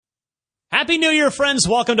Happy New Year, friends.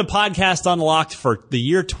 Welcome to Podcast Unlocked for the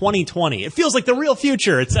year 2020. It feels like the real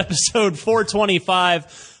future. It's episode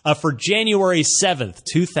 425 for January 7th,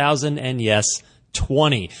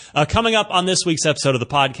 2020. Coming up on this week's episode of the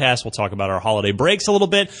podcast, we'll talk about our holiday breaks a little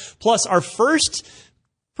bit, plus our first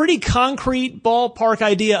pretty concrete ballpark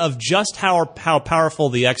idea of just how powerful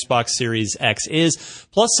the Xbox Series X is,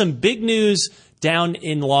 plus some big news down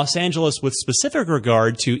in Los Angeles with specific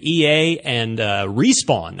regard to EA and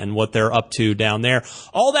Respawn and what they're up to down there.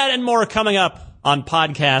 All that and more coming up on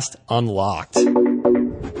Podcast Unlocked.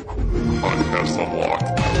 Podcast Unlocked.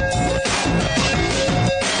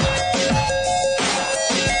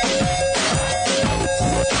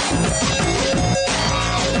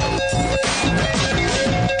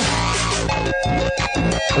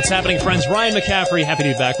 What's happening, friends? Ryan McCaffrey, happy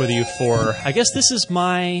to be back with you for, I guess this is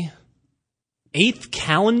my 8th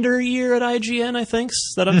calendar year at IGN, I think,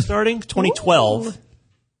 that I'm starting. 2012. Ooh.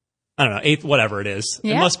 I don't know, 8th, whatever it is.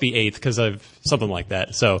 Yeah. It must be 8th because I've something like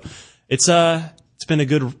that. So it's been a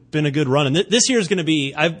good run. And this year is going to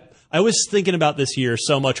be, I was thinking about this year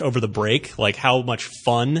so much over the break, like how much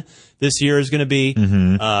fun this year is going to be.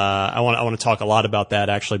 Mm-hmm. I want to talk a lot about that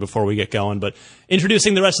actually before we get going. But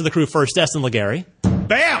introducing the rest of the crew first, Destin Legary.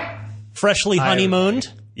 Bam! Freshly honeymooned.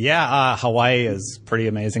 Yeah, Hawaii is pretty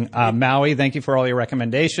amazing. Maui, thank you for all your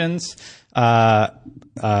recommendations. Yeah,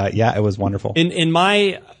 it was wonderful.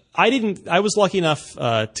 I was lucky enough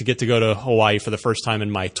to get to go to Hawaii for the first time in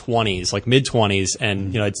my 20s, like mid-20s,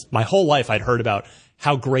 and it's my whole life I'd heard about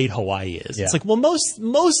how great Hawaii is. Yeah. It's like, well,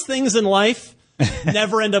 most things in life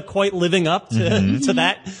never end up quite living up to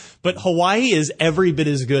that. But Hawaii is every bit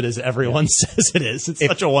as good as everyone says it is. It's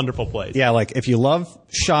such a wonderful place. Yeah, like if you love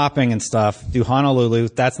shopping and stuff, do Honolulu.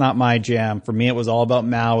 That's not my jam. For me, it was all about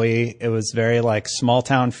Maui. It was very like small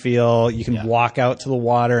town feel. You can walk out to the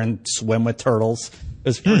water and swim with turtles. It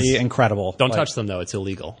was pretty incredible. Don't touch them, though. It's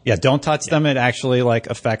illegal. Yeah, don't touch them. It actually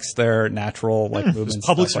affects their natural movements.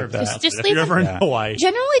 Public service. Like just if leave you're ever in Hawaii.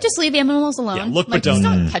 Generally, just leave animals alone. Yeah, look, but just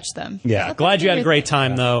don't touch them. Yeah, glad you had a great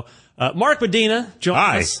time, though. Mark Medina, join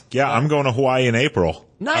us. Yeah, I'm going to Hawaii in April.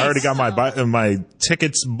 Nice. I already got my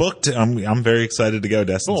tickets booked. I'm very excited to go.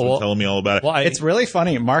 Destin's been telling me all about it. Well, it's really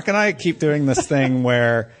funny. Mark and I keep doing this thing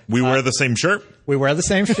where we wear the same shirt. We wear the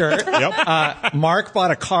same shirt. Yep. Mark bought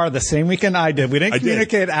a car the same weekend I did. We didn't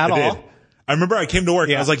communicate at all. I remember I came to work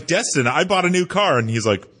and I was like, Destin, I bought a new car. And he's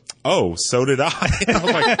like, oh, so did I. And I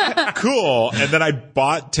was like, cool. And then I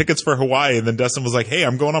bought tickets for Hawaii. And then Destin was like, hey,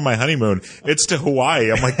 I'm going on my honeymoon. It's to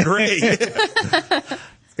Hawaii. I'm like, great.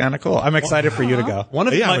 It's kind of cool. I'm excited for you to go. One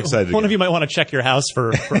of you might want to check your house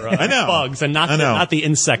for I know. bugs and not the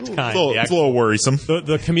insect kind. It's a little worrisome.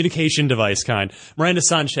 The communication device kind. Miranda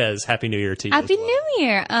Sanchez, Happy New Year to you. Happy New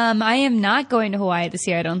Year. I am not going to Hawaii this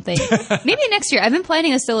year, I don't think. Maybe next year. I've been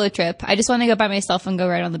planning a solo trip. I just want to go by myself and go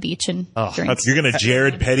right on the beach and drink. You're going to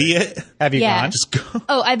Jared Petty it? Have you gone? Just go.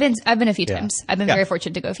 Oh, I've been a few times. I've been very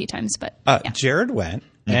fortunate to go a few times, but Jared went.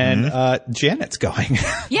 And Janet's going.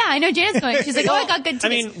 Yeah, I know Janet's going. She's like, I got good tickets. I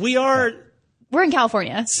mean, we're in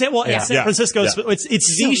California. San Francisco. Yeah.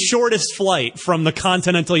 It's the shortest flight from the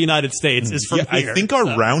continental United States is from here. I think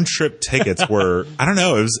our round trip tickets were, I don't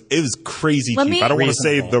know, it was crazy cheap. I don't want to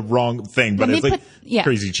say the wrong thing, but it's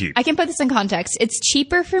crazy cheap. I can put this in context. It's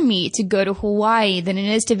cheaper for me to go to Hawaii than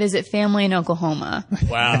it is to visit family in Oklahoma.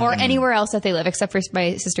 Wow. Or anywhere else that they live, except for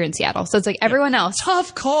my sister in Seattle. So it's like everyone else.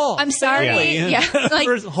 Tough call. I'm sorry. Yeah. Like,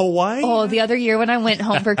 Hawaii? Oh, the other year when I went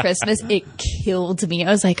home for Christmas, it killed me.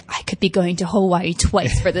 I was like, I could be going to Hawaii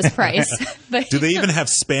twice for this price. But, do they even have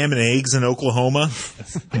Spam and eggs in Oklahoma?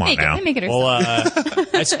 Come on now. They make it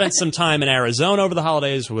I spent some time in Arizona over the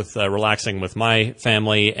holidays with relaxing with my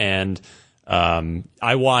family, and I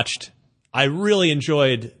really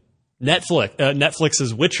enjoyed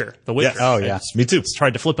Netflix's Witcher. The Witcher. Yes. Oh, yeah. Me too.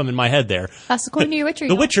 Tried to flip them in my head there. That's according to your Witcher.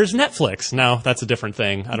 The Witcher's Netflix. Now, that's a different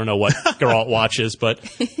thing. I don't know what Geralt watches, but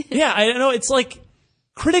yeah, I know it's like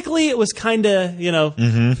critically it was kind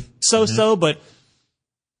of, so-so, but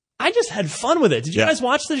I just had fun with it. Did you guys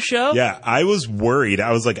watch the show? Yeah, I was worried.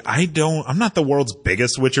 I was like, I'm not the world's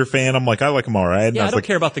biggest Witcher fan. I'm like, I like them all right. Yeah, I don't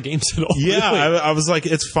care about the games at all. Yeah, really. I was like,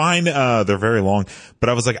 it's fine. They're very long. But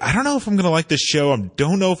I was like, I don't know if I'm going to like this show. I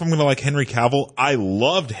don't know if I'm going to like Henry Cavill. I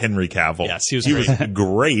loved Henry Cavill. Yes, he was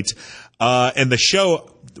great. And the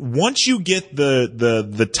show, once you get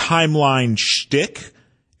the timeline shtick,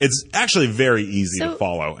 it's actually very easy to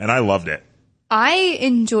follow. And I loved it. I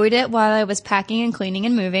enjoyed it while I was packing and cleaning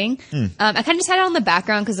and moving. I kind of just had it on the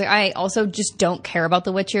background because I also just don't care about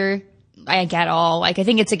The Witcher I get all. Like, I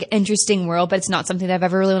think it's an interesting world, but it's not something that I've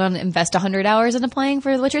ever really wanted to invest 100 hours into playing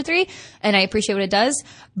for The Witcher 3. And I appreciate what it does.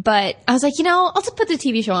 But I was like, I'll just put the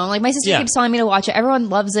TV show on. Like, my sister keeps telling me to watch it. Everyone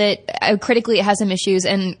loves it. Critically, it has some issues.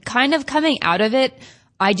 And kind of coming out of it,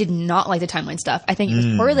 I did not like the timeline stuff. I think it was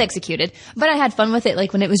poorly executed, but I had fun with it.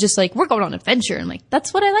 Like when it was just like, we're going on an adventure. And like,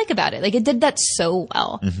 that's what I like about it. Like it did that so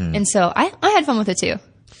well. And so I had fun with it too.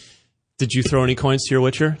 Did you throw any coins to your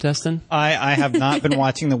Witcher, Destin? I have not been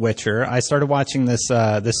watching The Witcher. I started watching this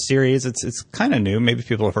series. It's kind of new. Maybe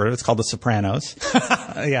people have heard of it. It's called The Sopranos.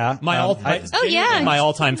 Yeah. My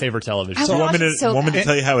all-time favorite television. So want me to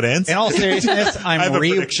tell you how it ends? In all seriousness, I have a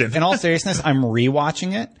prediction. In all seriousness, I'm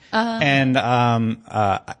rewatching it, and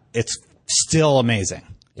it's still amazing.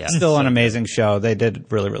 Yeah. Still an amazing show. They did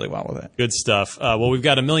really, really well with it. Good stuff. Well, we've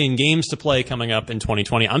got a million games to play coming up in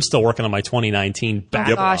 2020. I'm still working on my 2019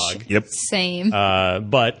 backlog. Gosh, Yep. Same.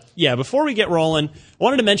 But yeah, before we get rolling, I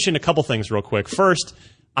wanted to mention a couple things real quick. First,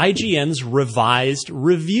 IGN's revised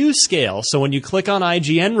review scale. So when you click on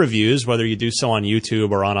IGN reviews, whether you do so on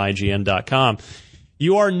YouTube or on IGN.com,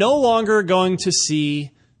 you are no longer going to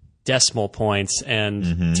see decimal points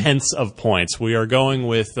and tenths of points. We are going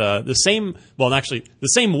with the same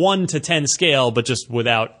 1 to 10 scale, but just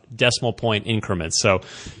without decimal point increments. So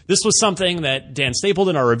this was something that Dan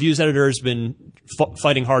Stapleton, our reviews editor, has been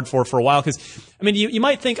fighting hard for a while. Because, I mean, you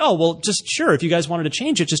might think, oh, well, just sure, if you guys wanted to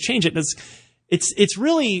change it, just change it. It's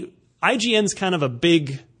really, IGN's kind of a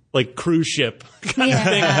big, like, cruise ship kind of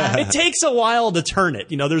thing. It takes a while to turn it.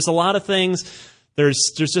 There's a lot of things.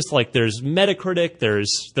 There's Metacritic,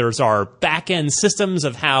 there's our back end systems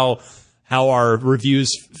of how our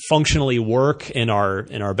reviews functionally work in our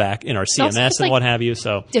CMS and what have you.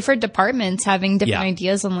 So different departments having different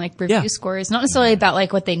ideas on like review scores, not necessarily about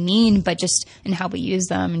like what they mean, but just in how we use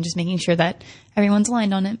them and just making sure that everyone's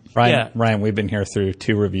aligned on it. Ryan, we've been here through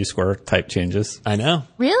 2 review score type changes. I know.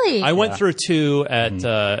 Really? I went through 2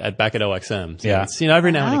 at back at OXM. So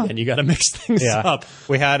every now and again you got to mix things up.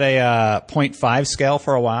 We had a 0.5 scale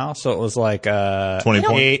for a while, so it was like 20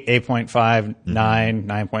 8.5, 9,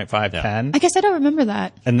 9.5, 10. I guess I don't remember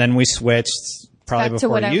that. And then we switched probably Back to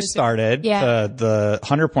before what you started to the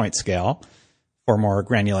 100-point scale for more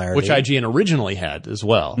granularity, which IGN originally had as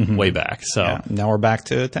well way back. So now we're back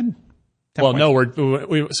to 10. Well, no, we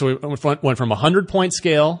went from 100-point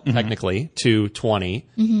scale technically to 20,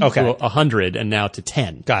 to 100, and now to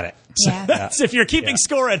 10. Got it. So that's, if you're keeping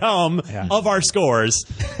score at home of our scores,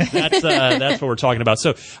 that's what we're talking about.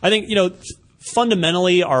 So I think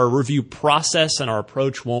fundamentally our review process and our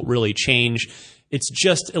approach won't really change. It's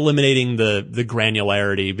just eliminating the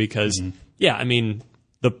granularity because I mean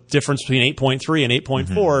the difference between 8.3 and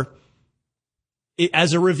 8.4.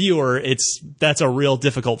 As a reviewer, that's a real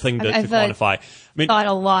difficult thing to quantify. I mean, thought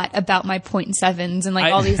a lot about my 0.7s and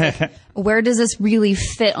like all these. Like, where does this really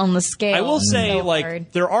fit on the scale? I will say,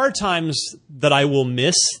 there are times that I will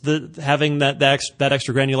miss having that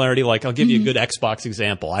extra granularity. Like, I'll give you a good Xbox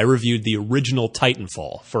example. I reviewed the original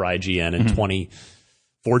Titanfall for IGN in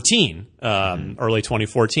 2014, early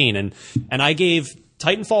 2014, and I gave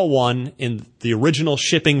Titanfall 1 in the original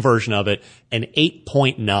shipping version of it an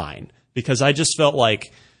 8.9. Because I just felt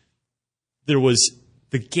like the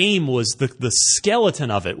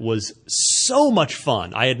skeleton of it was so much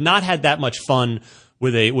fun. I had not had that much fun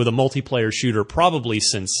with a multiplayer shooter probably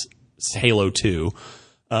since Halo 2.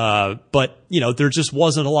 But there just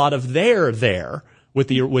wasn't a lot of there with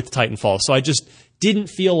Titanfall. So I just didn't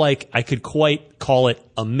feel like I could quite call it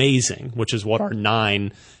amazing, which is what our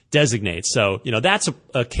 9 designates. So, that's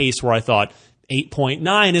a case where I thought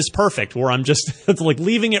 8.9 is perfect, where I'm just like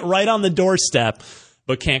leaving it right on the doorstep,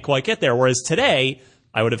 but can't quite get there. Whereas today,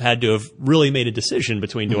 I would have had to have really made a decision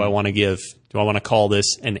between do I want to call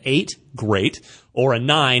this an 8, great, or a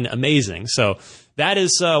 9, amazing. So that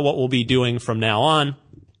is what we'll be doing from now on.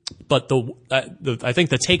 But I think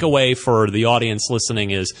the takeaway for the audience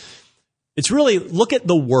listening is it's really look at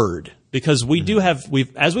the word, because we do have,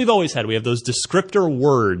 as we've always had, we have those descriptor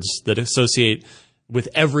words that associate with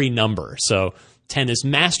every number. So 10 is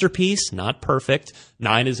masterpiece, not perfect.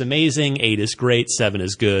 9 is amazing. 8 is great. 7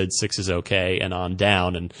 is good. 6 is okay, and on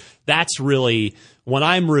down. And that's really when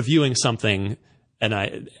I'm reviewing something,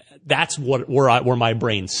 and that's where my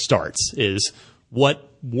brain starts is what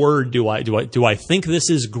word do I think this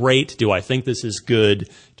is great? Do I think this is good?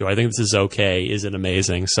 Do I think this is okay? Is it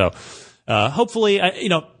amazing? So hopefully,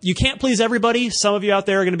 you can't please everybody. Some of you out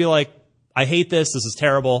there are going to be like, I hate this. This is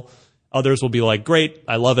terrible. Others will be like, great,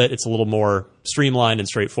 I love it. It's a little more streamlined and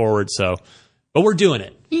straightforward. But we're doing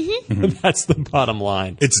it. That's the bottom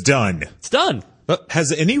line. It's done. It's done. But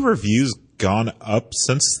has any reviews gone up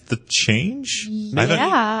since the change?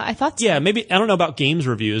 I thought so. Yeah, maybe, I don't know about games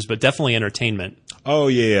reviews, but definitely entertainment. Oh,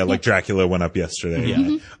 yeah. Like Dracula went up yesterday.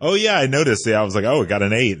 Yeah. Oh, yeah. I noticed. Yeah, I was like, oh, it got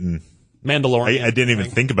an 8. And Mandalorian. I didn't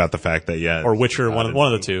even think about the fact that, or Witcher, one of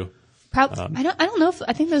the two. I don't know if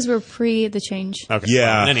I think those were pre the change. Okay.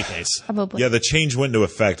 Yeah. Well, in any case. Probably. Yeah, the change went into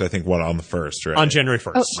effect, I think, on the 1st, right? On January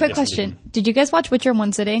 1st. Oh, quick question. Did you guys watch Witcher in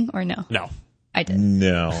one sitting or no? No. I did.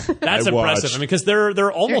 No. That's impressive. I mean, because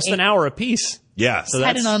they're almost an hour apiece. Yeah. So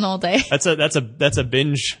Had it on all day. That's a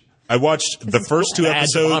binge. I watched the first 2 Badge of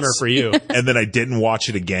episodes. honor for you. And then I didn't watch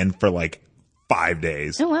it again for like 5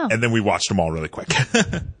 days. Oh, wow. And then we watched them all really quick.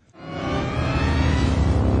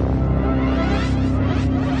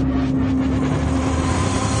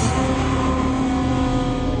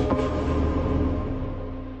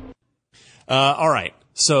 All right.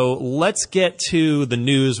 So let's get to the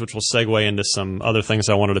news, which will segue into some other things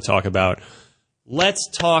I wanted to talk about. Let's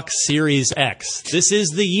talk Series X. This is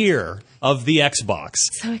the year of the Xbox.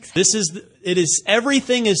 So excited.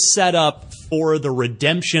 Everything is set up for the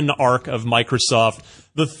redemption arc of Microsoft.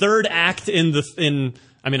 The third act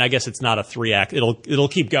I mean, I guess it's not a 3-act. It'll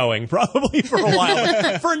keep going probably for a while.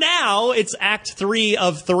 But for now, it's Act 3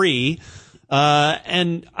 of 3.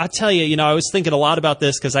 And I tell you, I was thinking a lot about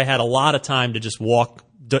this because I had a lot of time to just walk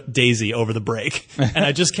Daisy over the break. And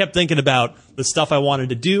I just kept thinking about the stuff I wanted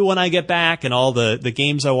to do when I get back and all the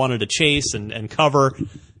games I wanted to chase and cover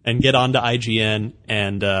and get onto IGN.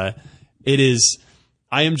 And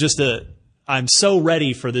I'm so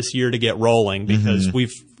ready for this year to get rolling because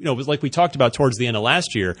we've, like we talked about towards the end of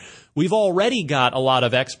last year, we've already got a lot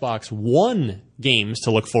of Xbox One games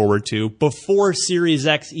to look forward to before Series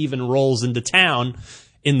X even rolls into town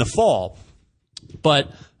in the fall.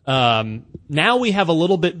 But now we have a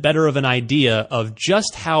little bit better of an idea of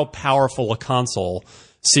just how powerful a console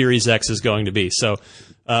Series X is going to be. So,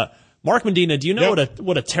 Mark Medina, do you know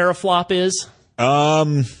what a teraflop is?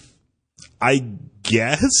 I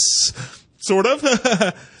guess. Sort of.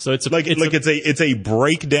 So it's a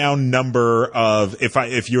breakdown number of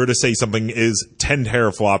if you were to say something is 10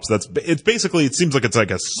 teraflops, it seems like it's like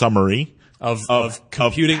a summary of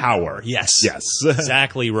computing power. Yes. Yes.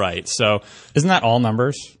 Exactly right. So Isn't that all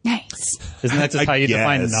numbers? Nice. Isn't that just how you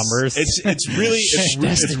define numbers? It's really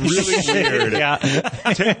weird. Yeah.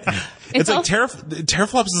 It's like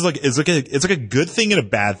teraflops is like a good thing and a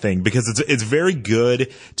bad thing because it's very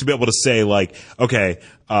good to be able to say like, okay,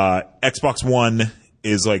 Xbox One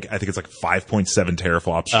is like, I think it's like 5.7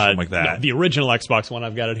 teraflops or something like that. No, the original Xbox One,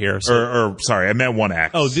 I've got it here. So. Or sorry, I meant One X.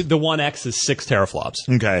 Oh, the One X is 6 teraflops.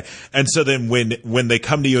 Okay. And so then when they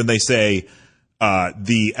come to you and they say,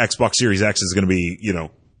 the Xbox Series X is going to be,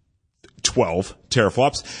 12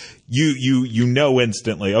 teraflops, you know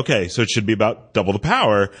instantly, okay, so it should be about double the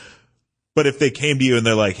power. But if they came to you and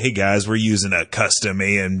they're like, hey guys, we're using a custom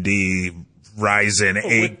AMD Ryzen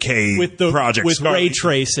 8K project with ray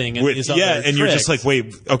tracing and these other and tricks. You're just like,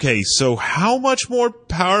 wait, okay, so how much more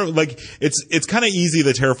power? Like, it's kind of easy.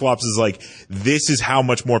 The teraflops is like, this is how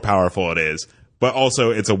much more powerful it is, but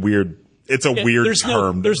also it's a weird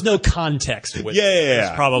term. There's no context with it. Yeah.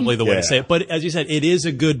 It's probably the way to say it. But as you said, it is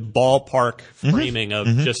a good ballpark framing of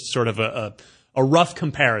just sort of a rough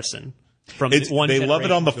comparison. They love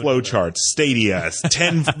it on the flow chart. Stadia,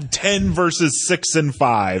 10 versus 6 and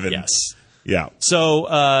 5. And yes. Yeah.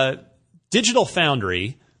 So, Digital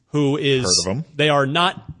Foundry, who is, heard of them. They are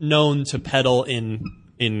not known to peddle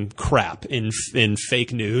in crap, in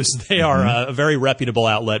fake news. They are a very reputable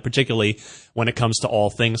outlet, particularly when it comes to all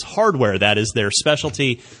things hardware. That is their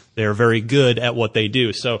specialty. They're very good at what they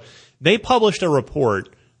do. So they published a report,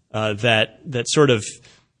 that sort of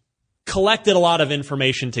collected a lot of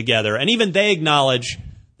information together. And even they acknowledge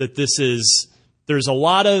that there's a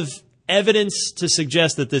lot of evidence to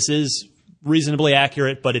suggest that this is reasonably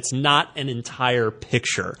accurate, but it's not an entire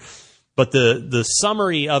picture. But the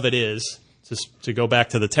summary of it is, to go back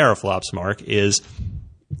to the teraflops, Mark, is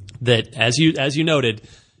that as you noted,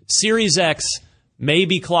 Series X may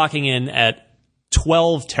be clocking in at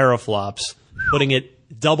 12 teraflops, putting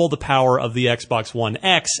it double the power of the Xbox One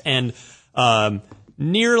X, and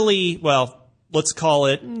nearly, well, let's call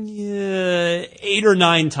it 8 or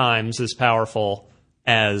 9 times as powerful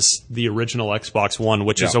as the original Xbox One,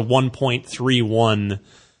 which is a 1.31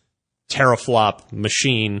 teraflop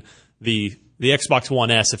machine. The Xbox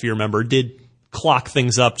One S, if you remember, did clock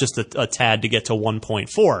things up just a tad to get to 1.4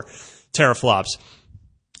 teraflops.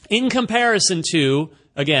 In comparison to,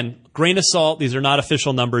 again, grain of salt, these are not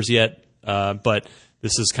official numbers yet, but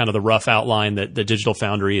this is kind of the rough outline that the Digital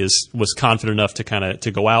Foundry was confident enough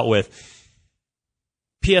to go out with.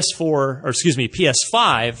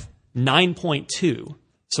 PS5, 9.2.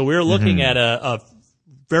 So we're looking at a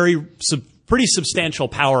very pretty substantial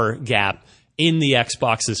power gap in the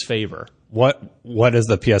Xbox's favor. What is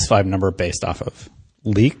the PS5 number based off of?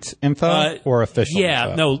 Leaked info or official?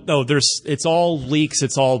 Yeah, info? no. It's all leaks.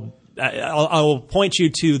 It's all. I'll point you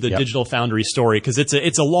to the Digital Foundry story because it's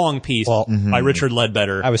a long piece by Richard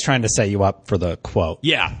Ledbetter. I was trying to set you up for the quote.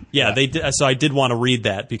 Yeah. They did, so I did want to read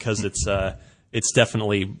that because it's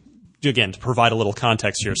definitely, again, to provide a little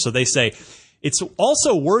context here. So they say, it's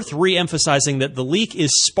also worth re-emphasizing that the leak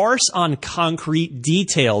is sparse on concrete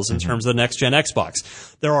details in terms of the next-gen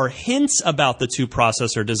Xbox. There are hints about the two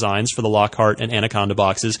processor designs for the Lockhart and Anaconda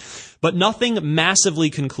boxes, but nothing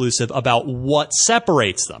massively conclusive about what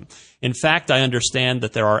separates them. In fact, I understand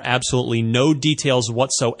that there are absolutely no details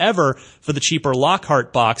whatsoever for the cheaper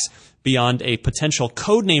Lockhart box beyond a potential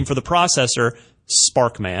code name for the processor,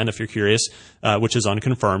 Sparkman, if you're curious, which is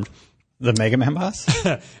unconfirmed. The Mega Man boss?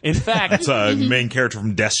 In fact, it's a main character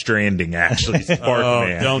from Death Stranding, actually.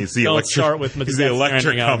 Sparkman. Don't start with he's the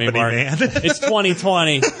electric company, man. It's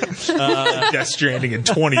 2020. Death Stranding in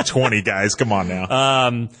 2020, guys. Come on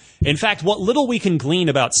now. In fact, what little we can glean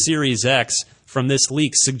about Series X from this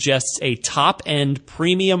leak suggests a top-end,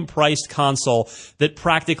 premium-priced console that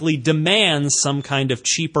practically demands some kind of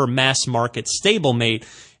cheaper mass-market stablemate.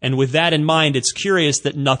 And with that in mind, it's curious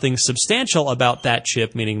that nothing substantial about that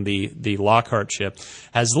chip, meaning the Lockhart chip,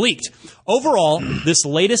 has leaked. Overall, this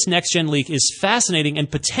latest next-gen leak is fascinating and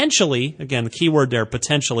potentially, again, the keyword there,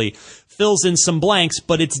 potentially, fills in some blanks,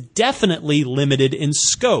 but it's definitely limited in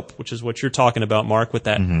scope, which is what you're talking about, Mark, with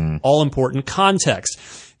that all-important context.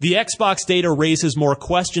 The Xbox data raises more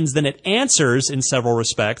questions than it answers in several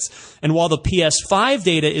respects, and while the PS5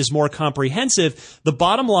 data is more comprehensive, the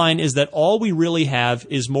bottom line is that all we really have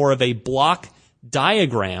is more of a block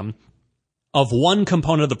diagram of one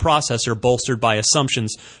component of the processor bolstered by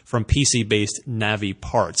assumptions from PC-based Navi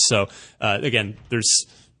parts. So, again,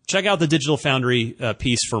 check out the Digital Foundry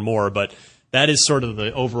piece for more, but that is sort of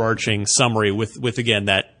the overarching summary with again,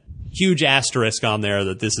 that huge asterisk on there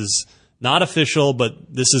that this is not official,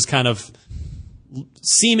 but this is kind of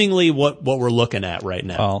seemingly what we're looking at right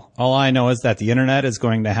now. Well, all I know is that the internet is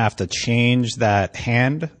going to have to change that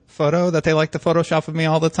hand photo that they like to Photoshop of me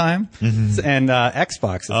all the time. And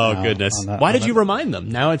Xbox is oh, goodness. Why did you remind them?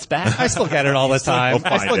 Now it's back. I still get it all the time.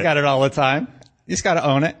 I still get it all the time. You just got to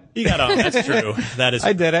own it. You got to own it. That's true. That is.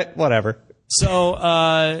 I did it. Whatever.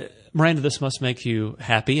 So, Miranda, this must make you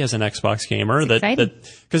happy as an Xbox gamer.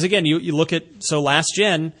 Because again, you look at, so last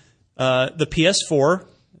gen, the PS4,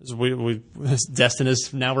 as Destin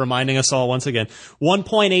is now reminding us all once again,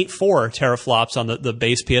 1.84 teraflops on the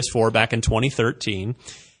base PS4 back in 2013,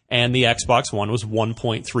 and the Xbox One was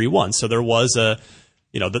 1.31. So there was the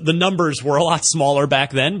numbers were a lot smaller back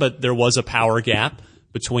then, but there was a power gap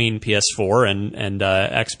between PS4 and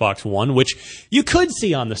Xbox One, which you could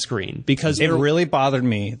see on the screen because it really bothered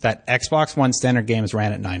me that Xbox One standard games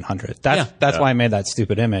ran at 900. That's why I made that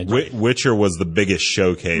stupid image. Witcher was the biggest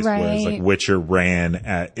showcase. Right. Was like Witcher ran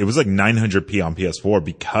at, it was like 900p on PS4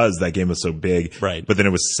 because that game was so big. Right. But then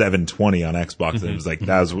it was 720 on Xbox, and it was like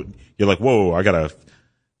you're like, whoa, I got a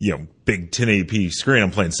big 1080p screen.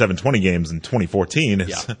 I'm playing 720 games in 2014.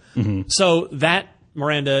 Yeah. So that,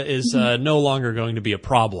 Miranda, is no longer going to be a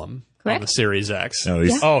problem on the Series X. No,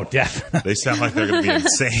 Oh, definitely. They sound like they're going to be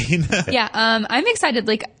insane. Yeah, I'm excited.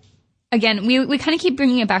 Like, again, we kind of keep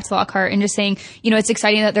bringing it back to Lockhart and just saying, it's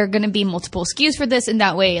exciting that there are going to be multiple SKUs for this, and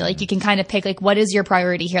that way, like, you can kind of pick, like, what is your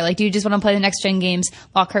priority here? Like, do you just want to play the next gen games?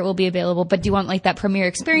 Lockhart will be available, but do you want, like, that premier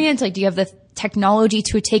experience? Like, do you have the technology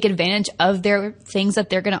to take advantage of their things that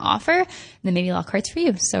they're going to offer? And then maybe Lockhart's for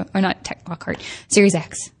you. So, or not Lockhart, Series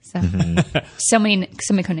X. So, so many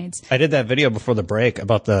codenames. I did that video before the break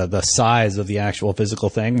about the size of the actual physical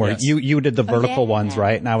thing where you did the vertical ones,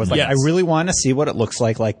 right? And I was like, I really want to see what it looks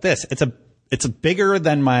like this. It's bigger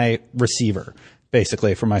than my receiver,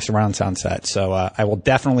 basically, for my surround sound set. So, I will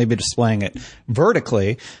definitely be displaying it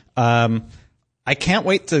vertically. I can't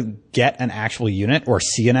wait to get an actual unit or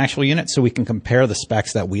see an actual unit so we can compare the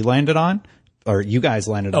specs that we landed on. Or you guys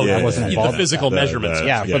landed on. I wasn't involved. The physical measurements.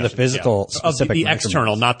 For the physical specific the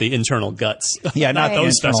external, not the internal guts. Yeah, not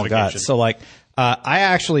those the internal guts. So I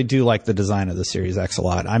actually do like the design of the Series X a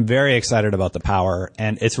lot. I'm very excited about the power,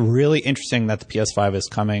 and it's really interesting that the PS5 is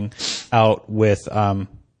coming out with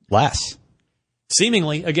less.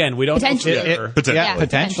 Seemingly, again, we don't know.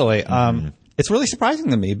 Potentially. It's really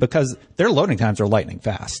surprising to me because their loading times are lightning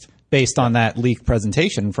fast, based on that leaked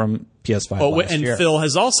presentation from PS5 last year. Phil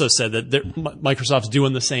has also said that Microsoft's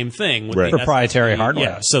doing the same thing with proprietary hardware.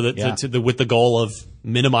 Yeah, so that with the goal of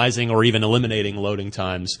minimizing or even eliminating loading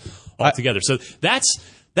times altogether. So that's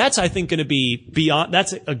that's, I think, going to be beyond.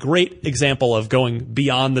 That's a great example of going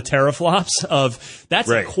beyond the teraflops. That's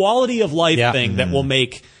a quality of life thing that will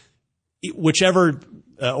make whichever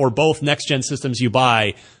or both next gen systems you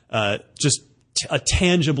buy just a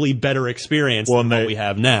tangibly better experience than what we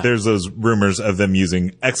have now. There's those rumors of them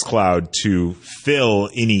using xCloud to fill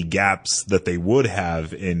any gaps that they would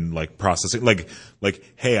have in like processing. Like,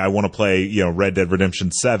 hey, I want to play, Red Dead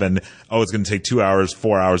Redemption 7. Oh, it's going to take 2 hours,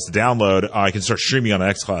 4 hours to download. I can start streaming on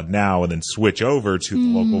xCloud now and then switch over to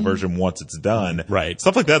the local version once it's done. Right.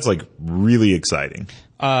 Stuff like that's like really exciting.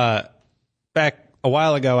 Back a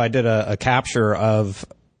while ago, I did a capture of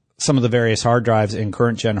some of the various hard drives in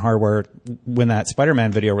current gen hardware when that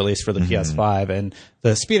Spider-Man video released for the PS5, and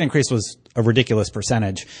the speed increase was a ridiculous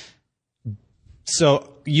percentage.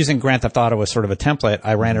 So using Grand Theft Auto as sort of a template,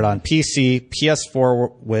 I ran it on PC,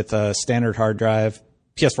 PS4 with a standard hard drive,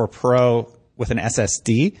 PS4 Pro with an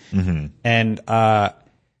SSD, and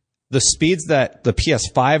the speeds that the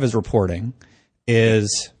PS5 is reporting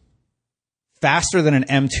is faster than an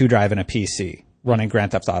M2 drive in a PC running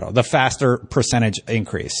Grand Theft Auto, the faster percentage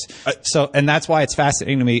increase. And that's why it's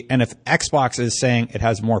fascinating to me. And if Xbox is saying it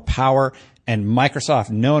has more power, and Microsoft,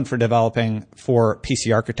 known for developing for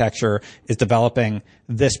PC architecture, is developing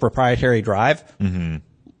this proprietary drive, I'm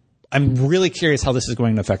really curious how this is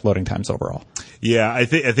going to affect loading times overall. Yeah, I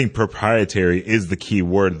think proprietary is the key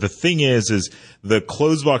word. The thing is the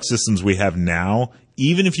closed box systems we have now,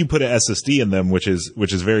 even if you put an SSD in them, which is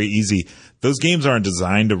very easy, those games aren't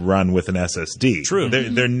designed to run with an SSD. True.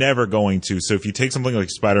 They're never going to. So if you take something like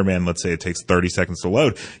Spider-Man, let's say it takes 30 seconds to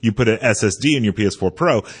load, you put an SSD in your PS4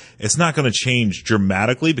 Pro, it's not going to change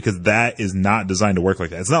dramatically because that is not designed to work like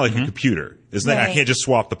that. It's not like a computer. It's not, I can't just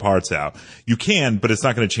swap the parts out. You can, but it's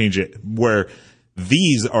not going to change it. Where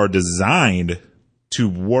these are designed to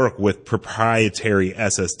work with proprietary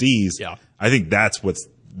SSDs. Yeah. I think that's what's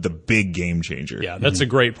the big game changer. Yeah, that's a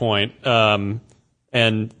great point.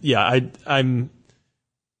 And yeah, I'm.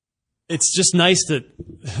 It's just nice that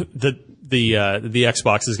the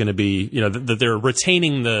Xbox is going to be, that they're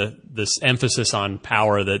retaining this emphasis on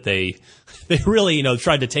power that they really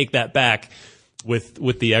tried to take that back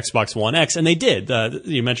with the Xbox One X, and they did.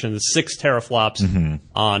 You mentioned the 6 teraflops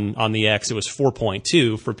on the X. It was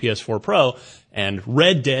 4.2 for PS4 Pro. And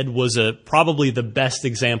Red Dead was probably the best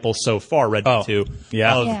example so far, Red Dead 2, of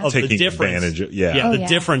the difference. The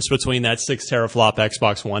difference between that 6 teraflop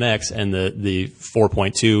Xbox One X and the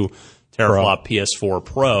 4.2 teraflop PS4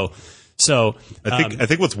 Pro. So I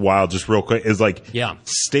think what's wild, just real quick, is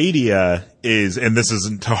Stadia is, and this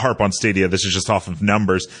isn't to harp on Stadia, this is just off of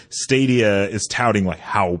numbers. Stadia is touting like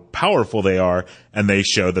how powerful they are, and they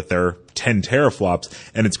show that they're 10 teraflops,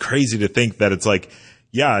 and it's crazy to think that it's like,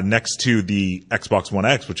 next to the Xbox One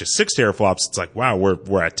X, which is 6 teraflops, it's like, wow,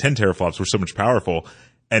 we're at 10 teraflops. We're so much powerful.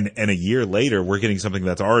 And a year later, we're getting something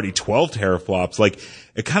that's already 12 teraflops. Like,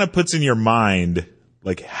 it kind of puts in your mind,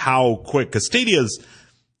 like, how quick, because Stadia's,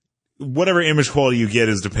 whatever image quality you get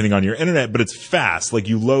is depending on your internet, but it's fast. Like,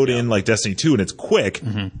 you load in like Destiny 2 and it's quick.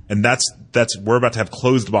 And that's, we're about to have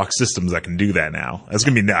closed box systems that can do that now. That's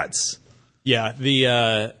going to be nuts.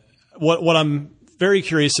 Yeah. What I'm very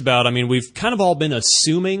curious about, I mean, we've kind of all been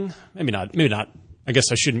assuming, maybe not, I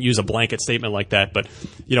guess I shouldn't use a blanket statement like that, but,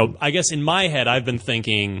 I guess in my head, I've been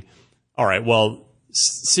thinking, all right, well,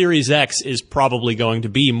 Series X is probably going to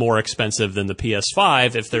be more expensive than the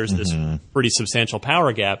PS5 if there's this pretty substantial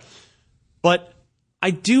power gap. But I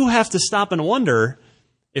do have to stop and wonder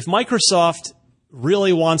if Microsoft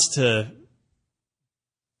really wants to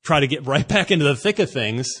try to get right back into the thick of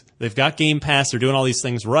things. They've got Game Pass, they're doing all these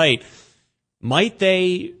things right. Might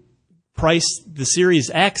they price the Series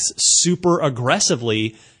X super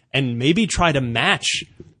aggressively and maybe try to match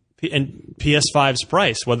PS5's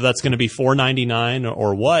price, whether that's going to be $499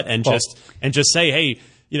 or what, and just say, hey,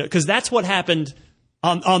 because that's what happened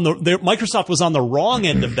on Microsoft was on the wrong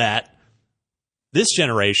end of that this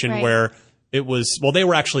generation, where it was, well, they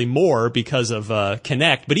were actually more because of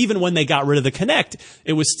Kinect, but even when they got rid of the Kinect,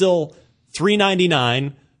 it was still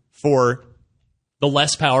 $399 for the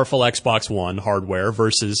less powerful Xbox One hardware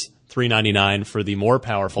versus $399 for the more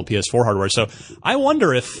powerful PS4 hardware. So I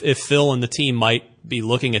wonder if Phil and the team might be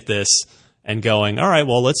looking at this and going, all right,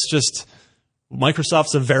 well,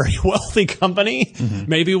 Microsoft's a very wealthy company.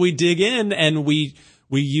 Maybe we dig in and we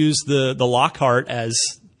use the Lockhart as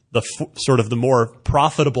the sort of the more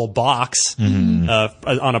profitable box on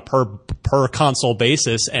a per console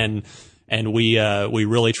basis, and we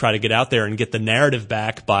really try to get out there and get the narrative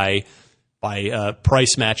back by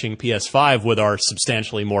price matching PS5 with our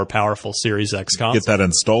substantially more powerful Series X console. Get that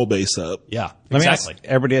install base up. Yeah, Let exactly. me ask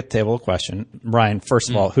everybody at the table a question. Ryan, first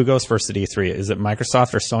of all, who goes first at E3? Is it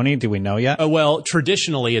Microsoft or Sony? Do we know yet? Well,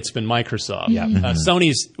 traditionally it's been Microsoft. Yeah.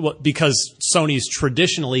 Sony's because Sony's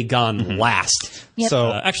traditionally gone last. Yep.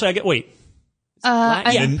 So Actually,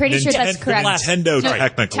 I'm pretty sure that's correct. Nintendo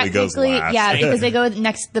technically goes last. Yeah, because they go the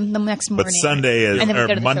next morning. But Sunday is, And then we go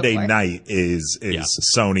to or the Monday show floor. night is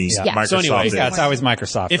Sony. Yeah. Microsoft. So anyway, is. yeah, it's always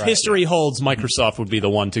Microsoft. if right? history holds, Microsoft would be the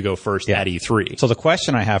one to go first at E3. So the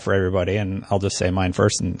question I have for everybody, and I'll just say mine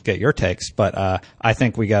first and get your takes, but I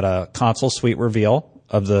think we got a console suite reveal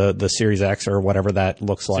of the Series X or whatever that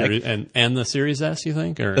looks like. And the Series S, you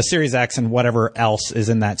think? Or The Series X and whatever else is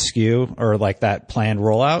in that SKU or like that planned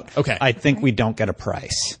rollout. Okay. I think we don't get a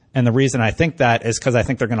price. And the reason I think that is because I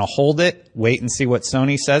think they're going to hold it, wait and see what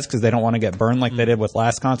Sony says because they don't want to get burned like they did with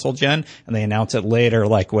last console gen, and they announce it later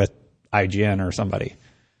like with IGN or somebody.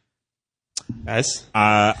 Guys?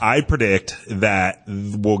 I predict that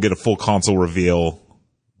we'll get a full console reveal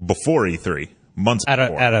before E3, months At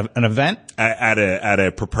before. an event? At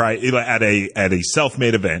a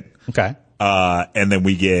self-made event. Okay. And then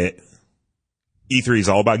we get E3 is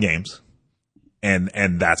all about games.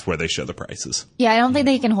 And that's where they show the prices. Yeah, I don't think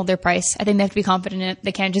they can hold their price. I think they have to be confident in it.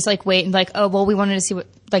 They can't just like wait and like, oh, well, we wanted to see what,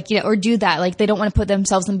 like, you know, or do that. Like, they don't want to put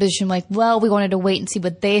themselves in a position like, well, we wanted to wait and see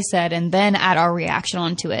what they said and then add our reaction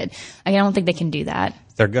onto it. I don't think they can do that.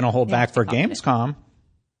 They're going to hold back have for to be confident. Gamescom.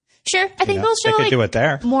 Sure, I think they'll show they could like do it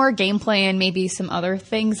there. more gameplay and maybe some other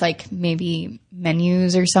things like maybe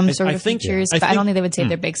menus or some sort I of think- features. I But I think- don't think they would save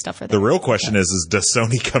their big stuff for that. The real question is does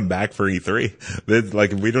Sony come back for E3?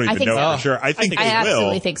 Like, we don't even think know so. for sure. I think I they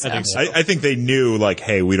absolutely will. think so. I think so. I think they knew, like,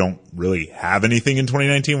 hey, we don't really have anything in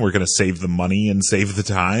 2019. We're going to save the money and save the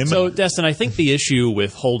time. So, Destin, I think the issue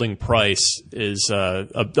with holding price is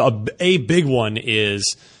a big one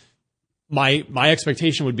is my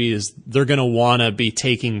expectation would be is they're going to want to be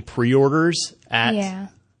taking pre-orders at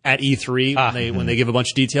E3 when they give a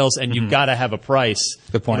bunch of details, and you've got to have a price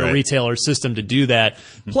Good point. in a Right. retailer system to do that.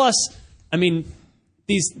 Plus, I mean,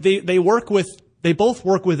 they both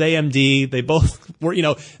work with AMD. They both work,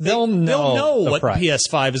 they'll know the what price.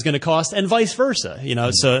 PS5 is going to cost, and vice versa.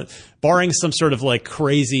 So barring some sort of like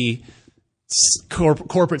crazy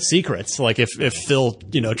corporate secrets, like if Phil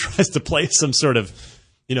tries to play some sort of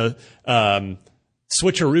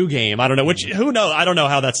switcheroo game, I don't know I don't know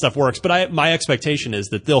how that stuff works, but my expectation is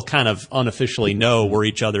that they'll kind of unofficially know where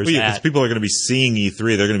each other's because at. people are going to be seeing E3.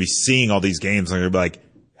 They're going to be seeing all these games. And they're going to be like,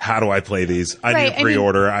 how do I play these? I Right, need a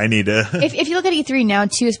pre-order. I need to. If you look at E3 now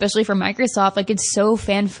too, especially for Microsoft, like it's so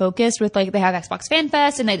fan focused with like they have Xbox Fan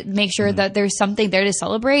Fest and they make sure that there's something there to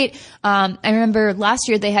celebrate. I remember last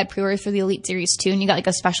year they had pre-orders for the Elite Series 2 and you got like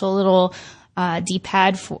a special little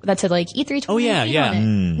D-pad that said like E3 2019 Oh, yeah, yeah. on it.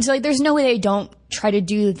 And so like there's no way they don't try to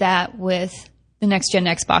do that with the next gen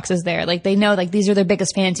Xboxes there. Like they know like these are their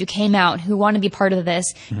biggest fans who came out, who want to be part of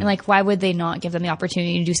this. And like why would they not give them the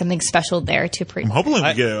opportunity to do something special there to I'm hoping we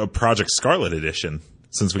get a Project Scarlet edition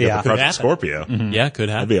since we got the Could Project Scorpio. Yeah, could That'd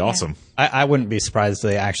happen. be awesome. I wouldn't be surprised if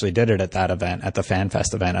they actually did it at that event, at the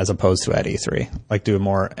FanFest event, as opposed to at E3. Like do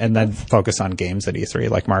more and then focus on games at E3,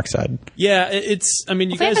 like Mark said. Yeah, it's. I mean,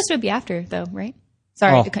 you Fan guys. Fest would be after though, right?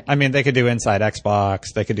 Sorry. Well, I mean, they could do Inside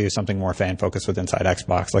Xbox. They could do something more fan focused with Inside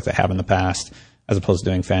Xbox, like they have in the past, as opposed to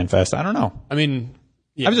doing FanFest. I don't know. I mean,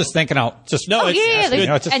 yeah. I'm just thinking out. Just No, it's-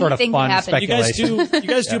 yeah, it's just sort of anything could fun happen. You guys speculation. do. You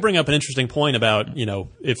guys do bring up an interesting point about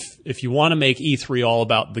if you want to make E3 all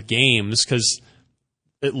about the games because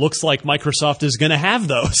it looks like Microsoft is going to have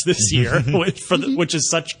those this year, which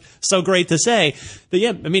is so great to say. But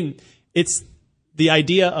yeah, I mean, it's the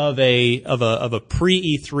idea of a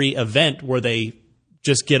pre E3 event where they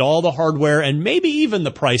just get all the hardware and maybe even the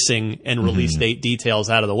pricing and release date details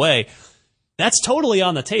out of the way. That's totally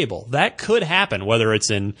on the table. That could happen, whether it's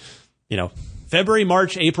in, February,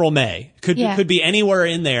 March, April, May. Could be anywhere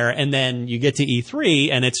in there. And then you get to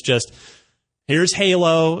E3 and it's just, here's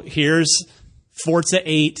Halo, here's Forza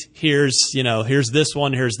 8, here's this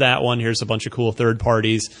one, here's that one, here's a bunch of cool third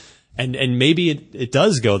parties. And maybe it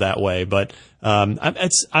does go that way, but,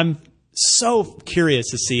 I'm so curious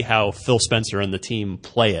to see how Phil Spencer and the team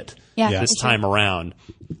play it this time around.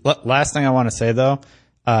 Last thing I want to say though,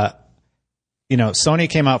 Sony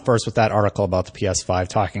came out first with that article about the PS5,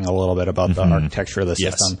 talking a little bit about the architecture of the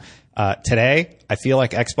system. Today, I feel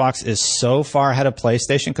like Xbox is so far ahead of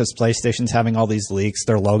PlayStation because PlayStation's having all these leaks.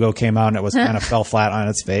 Their logo came out and it was kind of fell flat on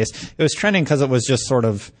its face. It was trending because it was just sort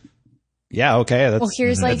of, okay. That's, well,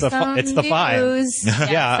 here's like it's some it's the 5. news.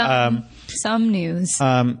 Some news.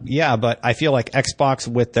 Yeah, but I feel like Xbox,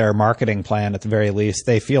 with their marketing plan at the very least,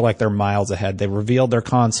 they feel like they're miles ahead. They revealed their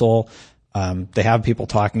console. They have people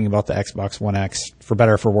talking about the Xbox One X, for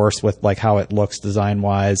better or for worse, with like how it looks design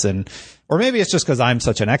wise, or maybe it's just because I'm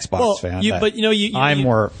such an Xbox fan. I'm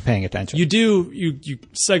more paying attention. You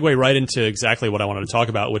segue right into exactly what I wanted to talk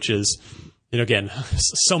about, which is, again,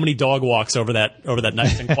 so many dog walks over that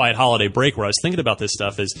nice and quiet holiday break where I was thinking about this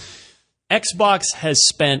stuff. Is Xbox has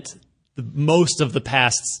spent most of the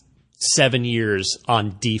past 7 years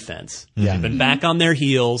on defense. Yeah. They've been back on their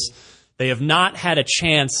heels. They have not had a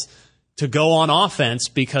chance to go on offense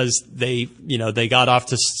because they got off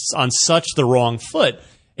on such the wrong foot.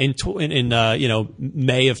 In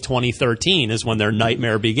May of 2013 is when their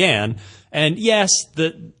nightmare began. And yes,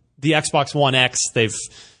 the Xbox One X,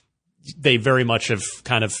 they very much have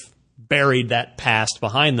kind of buried that past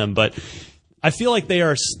behind them, but I feel like they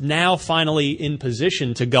are now finally in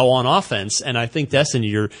position to go on offense. And I think,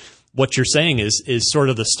 Destin, what you're saying is sort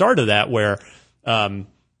of the start of that, where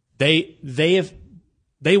they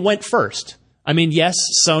went first. I mean, yes,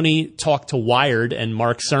 Sony talked to Wired and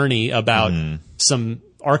Mark Cerny about some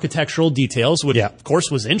architectural details, which of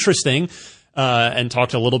course was interesting, and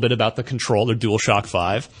talked a little bit about the controller, DualShock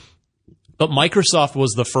 5. But Microsoft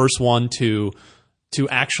was the first one to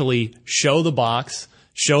actually show the box,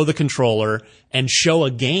 show the controller, and show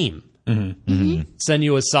a game.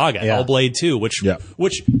 Senua's Saga, Hellblade 2, which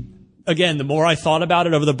again, the more I thought about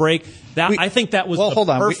it over the break, I think that was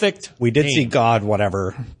perfect. We did game. see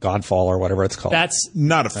Godfall or whatever it's called. That's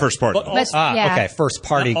not a first party. Okay, first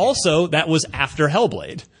party. Also, that was after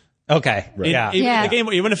Hellblade. Okay, The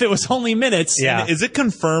game, even if it was only minutes. Yeah. Is it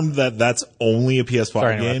confirmed that that's only a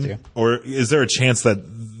PS5 game, or is there a chance that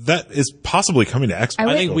is possibly coming to Xbox?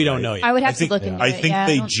 I think we don't know yet. I would have to look into it. I think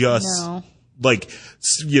they just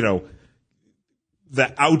the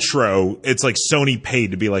outro, it's like Sony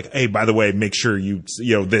paid to be like, hey, by the way, make sure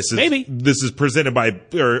this is presented by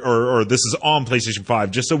or this is on PlayStation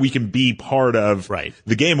 5 just so we can be part of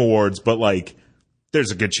the Game Awards, but like there's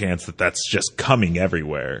a good chance that that's just coming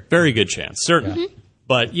everywhere. Very good chance, certainly. Mm-hmm.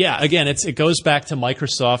 But yeah, again, it goes back to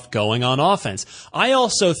Microsoft going on offense. I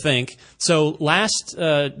also think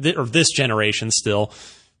this generation still,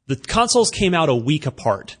 the consoles came out a week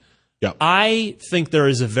apart. Yep. I think there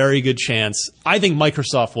is a very good chance. I think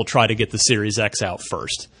Microsoft will try to get the Series X out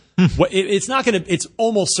first. It's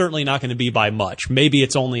almost certainly not going to be by much. Maybe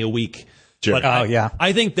it's only a week. Sure. But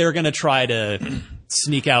I think they're going to try to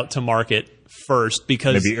sneak out to market first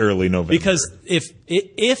because maybe early November. Because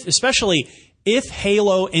especially if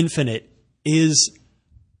Halo Infinite is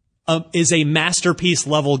a masterpiece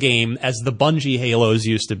level game as the Bungie Halos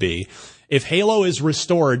used to be, if Halo is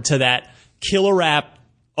restored to that killer app,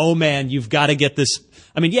 oh man, you've got to get this.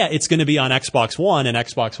 I mean, yeah, it's going to be on Xbox One and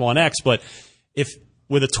Xbox One X, but if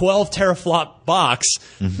with a 12 teraflop box,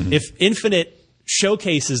 if Infinite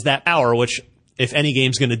showcases that power, which if any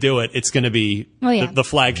game's going to do it, it's going to be the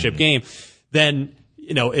flagship game, then,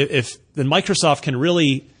 if Microsoft can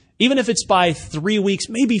really, even if it's by 3 weeks,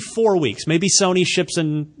 maybe 4 weeks, maybe Sony ships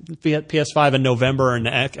in PS5 in November and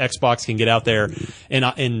Xbox can get out there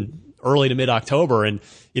in early to mid-October, and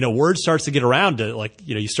word starts to get around to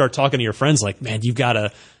you start talking to your friends like, man, you've got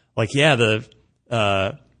to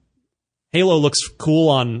the Halo looks cool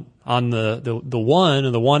on the One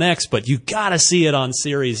and the One X, but you got to see it on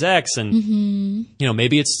Series X, and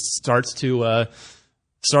maybe it starts to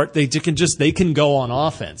they can go on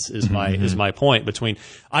offense is my point.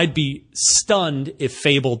 I'd be stunned if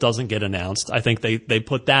Fable doesn't get announced. I think they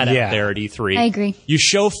put that out there at E3. I agree. You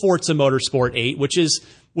show Forza Motorsport 8, which is,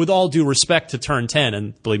 with all due respect to Turn 10,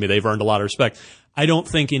 and believe me, they've earned a lot of respect, I don't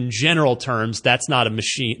think in general terms that's not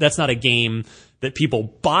a game that people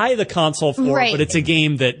buy the console for, but it's a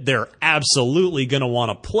game that they're absolutely going to want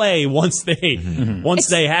to play once they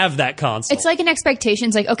have that console. It's like an expectation.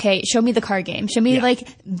 It's like, okay, show me the car game. Show me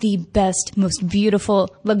the best, most beautiful,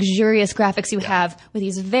 luxurious graphics you have with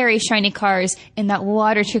these very shiny cars and that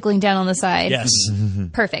water trickling down on the side. Yes.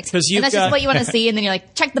 Perfect. And that's just what you want to see, and then you're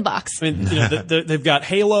like, check the box. I mean, they've got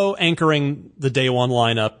Halo anchoring the day one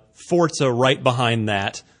lineup, Forza right behind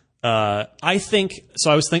that. I think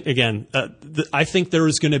there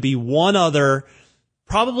is going to be one other,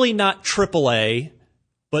 probably not AAA,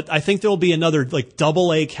 but I think there will be another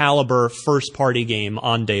AA caliber first party game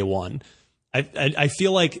on day one. I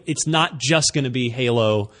feel like it's not just going to be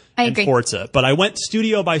Halo and Forza, but I went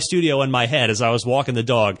studio by studio in my head as I was walking the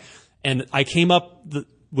dog, and I came up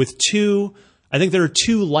with two. I think there are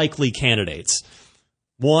two likely candidates.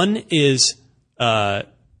 One is the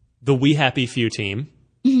We Happy Few team.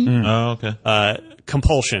 Oh, okay.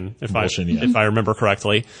 Compulsion, if I remember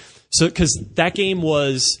correctly. So, because that game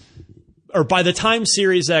was, or by the time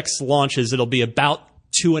Series X launches, it'll be about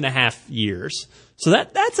 2.5 years. So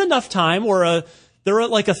that's enough time where they're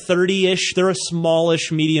like a 30-ish, they're a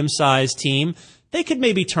smallish, medium-sized team. They could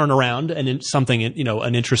maybe turn around and something,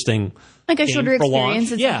 an interesting like a game shorter for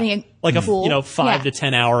experience. launch. And something like cool. a 5 to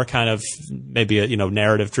 10 hour kind of maybe a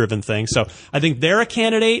narrative-driven thing. So I think they're a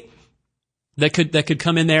candidate that could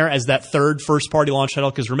come in there as that third first-party launch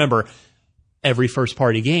title. Because remember, every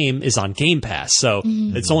first-party game is on Game Pass. So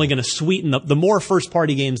it's only going to sweeten the more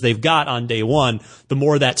first-party games they've got on day one, the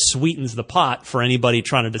more that sweetens the pot for anybody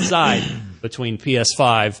trying to decide between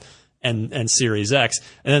PS5 and Series X.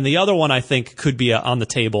 And then the other one I think could be on the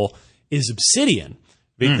table is Obsidian,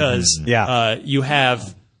 because you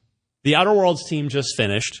have the Outer Worlds team just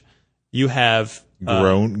finished. You have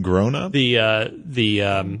grown up.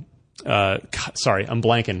 Sorry, I'm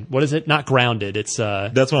blanking. What is it? Not Grounded. It's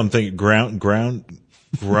That's what I'm thinking.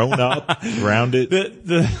 Grown up, grounded.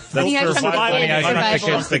 Survival.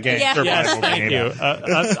 The game. Yeah. Yes, thank you.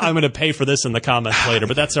 I'm going to pay for this in the comments later,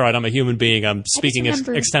 but that's all right. I'm a human being. I'm speaking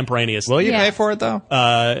extemporaneously. Will you pay for it though?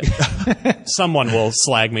 Someone will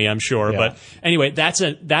slag me, I'm sure. Yeah. But anyway, that's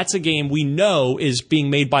a game we know is being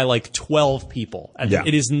made by like 12 people. Yeah.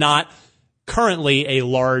 It is not currently a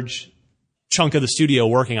large chunk of the studio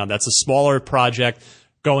working on. That's a smaller project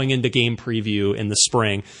going into game preview in the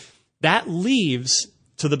spring. That leaves,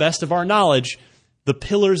 to the best of our knowledge, the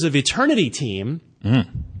Pillars of Eternity team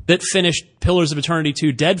that finished Pillars of Eternity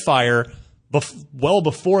 2 Deadfire well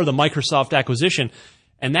before the Microsoft acquisition.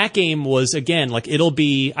 And that game was, again, like it'll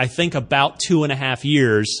be, I think, about 2.5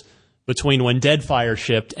 years between when Deadfire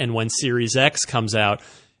shipped and when Series X comes out.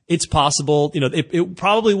 It's possible, it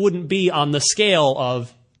probably wouldn't be on the scale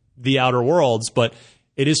of the Outer Worlds, but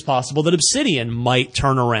it is possible that Obsidian might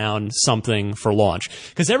turn around something for launch.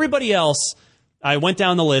 Because everybody else, I went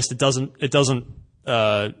down the list. It doesn't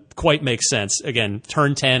quite make sense. Again,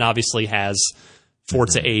 Turn 10 obviously has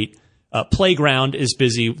Forza 8. Playground is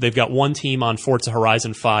busy. They've got one team on Forza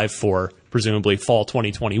Horizon 5 for presumably fall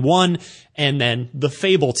 2021, and then the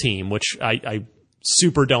Fable team, which I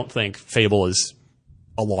super don't think Fable is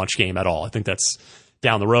a launch game at all. I think that's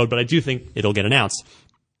down the road, but I do think it'll get announced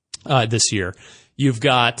this year. You've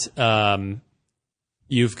got let's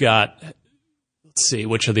see,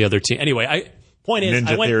 which are the other teams? Anyway, point is,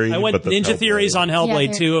 I went Ninja Theories on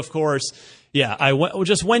Hellblade 2, of course. Yeah, I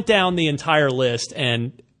just went down the entire list,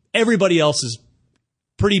 and everybody else is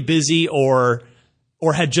pretty busy or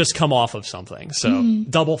had just come off of something. So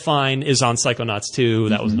Double Fine is on Psychonauts 2.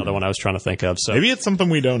 That was another one I was trying to think of. So maybe it's something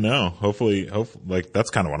we don't know. Hopefully, like that's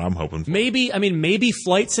kind of what I'm hoping for. Maybe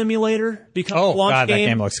Flight Simulator becomes a launch game. That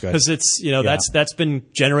game looks good. Because it's, that's been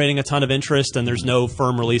generating a ton of interest, and there's no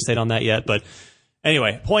firm release date on that yet. But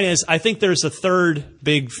anyway, point is, I think there's a third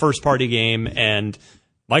big first-party game, and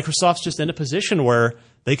Microsoft's just in a position where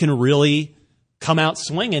they can really come out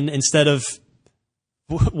swinging instead of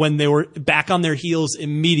when they were back on their heels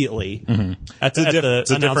immediately at the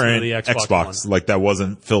announcement of the Xbox One. Like that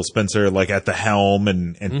wasn't Phil Spencer like at the helm,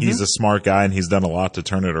 and he's a smart guy and he's done a lot to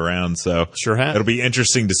turn it around. So sure has. It'll be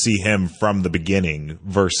interesting to see him from the beginning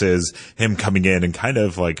versus him coming in and kind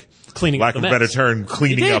of like cleaning lack up of a better term,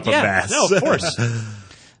 cleaning up a mess. No, of course.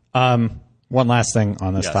 One last thing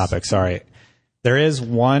on this topic. Sorry. There is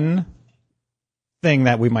one thing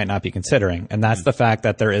that we might not be considering, and that's the fact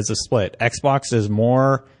that there is a split. Xbox is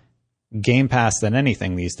more Game Pass than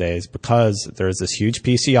anything these days because there's this huge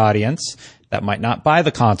PC audience that might not buy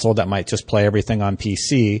the console, that might just play everything on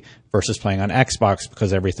PC versus playing on Xbox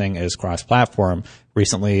because everything is cross-platform.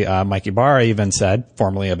 Recently, Mike Ibarra even said,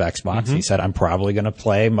 formerly of Xbox, he said, I'm probably going to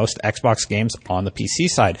play most Xbox games on the PC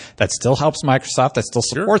side. That still helps Microsoft. That still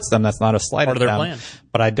supports them. That's not a slight Part of of their them. plan.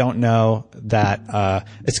 But I don't know that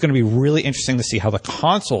it's going to be really interesting to see how the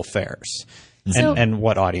console fares. And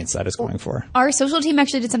what audience that is going for. Our social team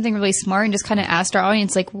actually did something really smart and just kind of asked our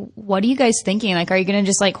audience, like, what are you guys thinking? Like, are you going to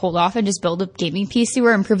just like hold off and just build a gaming PC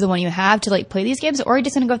or improve the one you have to like play these games, or are you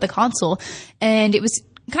just going to go with the console? And it was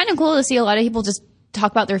kind of cool to see a lot of people just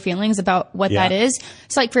talk about their feelings about what that is.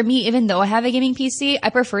 So like for me, even though I have a gaming PC, I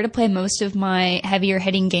prefer to play most of my heavier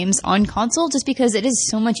hitting games on console just because it is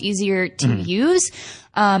so much easier to use.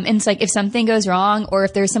 And it's like if something goes wrong or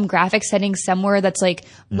if there's some graphics setting somewhere that's like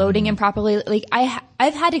loading improperly, like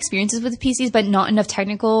I've had experiences with PCs, but not enough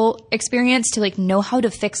technical experience to like know how to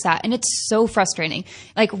fix that. And it's so frustrating.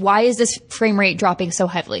 Like, why is this frame rate dropping so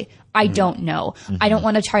heavily? I don't know. I don't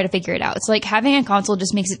want to try to figure it out. It's like having a console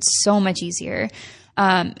just makes it so much easier.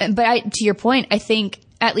 But to your point, I think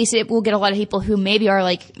at least it will get a lot of people who maybe are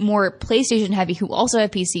like more PlayStation heavy who also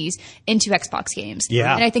have PCs into Xbox games.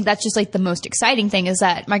 Yeah. And I think that's just like the most exciting thing is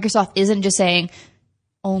that Microsoft isn't just saying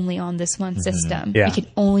only on this one system. Yeah. We can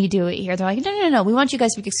only do it here. They're like, no. We want you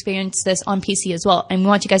guys to experience this on PC as well. And we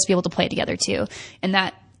want you guys to be able to play it together too. And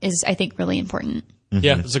that is, I think, really important.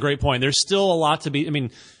 Yeah, that's a great point. There's still a lot to be, I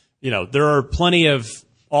mean, there are plenty of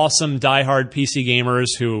awesome diehard PC gamers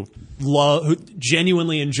who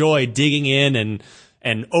genuinely enjoy digging in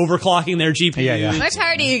and overclocking their GPUs. Yeah. I'm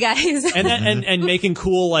tired of you guys. and making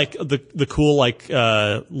cool like the cool like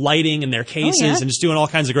lighting in their cases and just doing all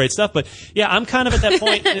kinds of great stuff. But yeah, I'm kind of at that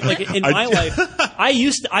point like in my life. I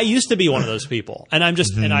used to be one of those people, and I'm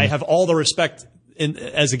just and I have all the respect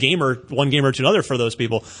as a gamer, one gamer to another for those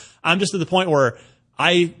people. I'm just at the point where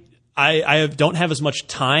I don't have as much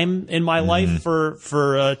time in my life for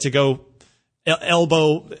to go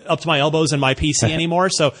elbow up to my elbows in my PC anymore.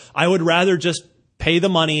 So I would rather just pay the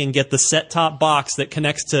money and get the set-top box that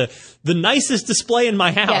connects to the nicest display in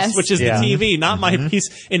my house, which is the TV, not my PC.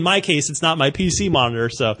 In my case, it's not my PC monitor.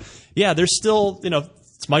 So yeah, there's still,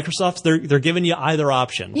 it's Microsoft. They're giving you either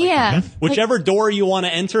option. Like, whichever door you want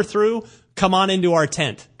to enter through, come on into our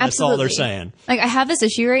tent. That's all they're saying. Like, I have this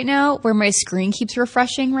issue right now where my screen keeps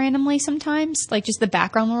refreshing randomly sometimes. Like, just the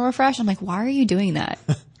background will refresh. I'm like, why are you doing that?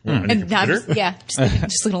 And now I'm just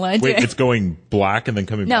looking to let it do Wait, it. it's going black and then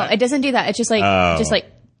coming back? No, it doesn't do that. It's just like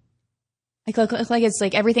it's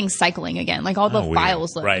like everything's cycling again. Like all the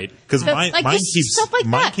files look. Right. Because So, mine just keeps stuff like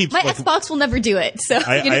mine that. keeps My like, Xbox will never do it. So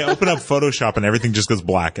I open up Photoshop and everything just goes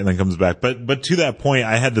black and then comes back. But to that point,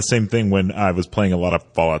 I had the same thing when I was playing a lot of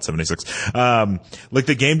Fallout 76. Like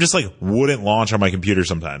the game just like wouldn't launch on my computer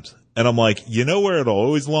sometimes. And I'm like, where it'll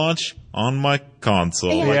always launch? On my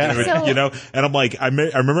console. Yeah. And I'm like, I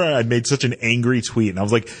remember I made such an angry tweet and I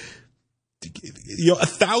was like,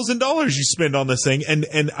 $1,000 you spend on this thing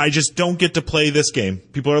and I just don't get to play this game.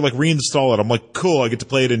 People are like, reinstall it. I'm like, cool, I get to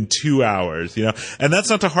play it in 2 hours, and that's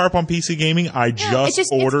not to harp on PC gaming. I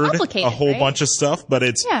just ordered a whole bunch of stuff, but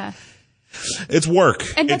it's work.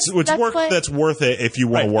 And it's work that's worth it if you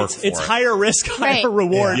want to work for it. It's higher risk, higher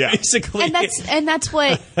reward, basically. And that's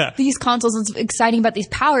what these consoles is exciting about these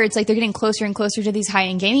power. It's like they're getting closer and closer to these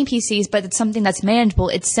high-end gaming PCs, but it's something that's manageable.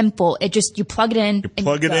 It's simple. It just, you plug it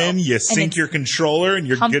in. You sync your controller and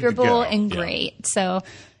you're good to go. Comfortable and great. So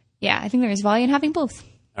yeah, I think there is value in having both.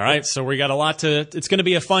 All right, so we got a lot it's going to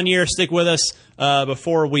be a fun year. Stick with us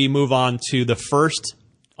before we move on to the first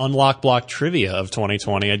Unlock Block trivia of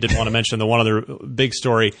 2020. I did want to mention the one other big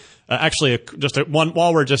story.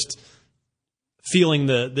 While we're just feeling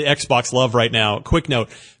the Xbox love right now. Quick note: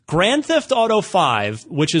 Grand Theft Auto 5,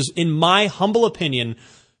 which is, in my humble opinion,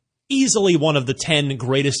 easily one of the 10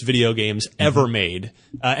 greatest video games ever made,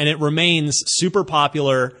 and it remains super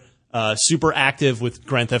popular, super active with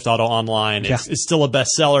Grand Theft Auto Online. It's still a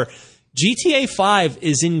bestseller. GTA 5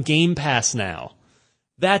 is in Game Pass now.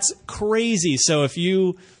 That's crazy. So if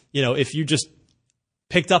you just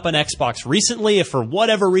picked up an Xbox recently, if for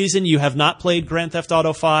whatever reason you have not played Grand Theft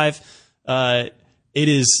Auto 5,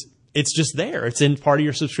 it's just there. It's in part of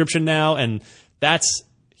your subscription now, and that's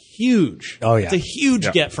huge. Oh yeah. It's a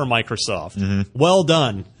huge get for Microsoft. Well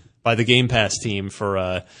done by the Game Pass team for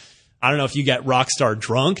I don't know if you get Rockstar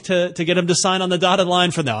drunk to get him to sign on the dotted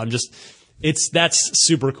line for now. That's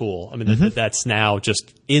super cool. I mean, that's now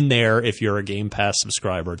just in there if you're a Game Pass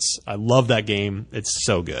subscriber. I love that game. It's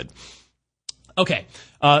so good. Okay.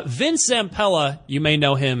 Vince Zampella, you may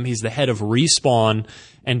know him. He's the head of Respawn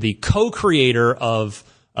and the co-creator of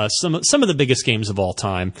some of the biggest games of all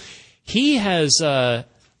time. He has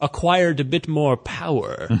acquired a bit more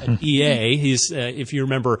power at EA. He's, if you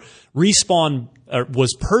remember, Respawn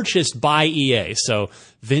was purchased by EA. So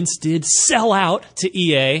Vince did sell out to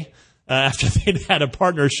EA. After they'd had a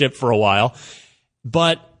partnership for a while.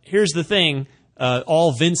 But here's the thing.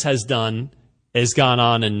 All Vince has done is gone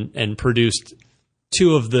on and produced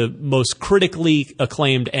two of the most critically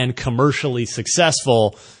acclaimed and commercially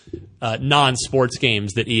successful non-sports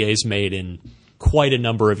games that EA's made in quite a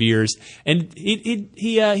number of years. And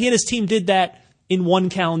he and his team did that in one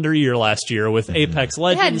calendar year last year with Apex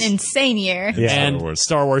Legends. They had an insane year. And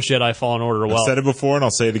Star Wars Jedi Fallen Order. I've said it before and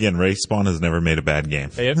I'll say it again. Respawn has never made a bad game.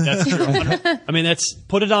 That's true. I mean,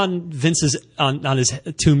 put it on Vince's on his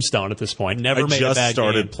tombstone at this point. Never made a bad game. I just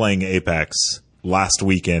started playing Apex last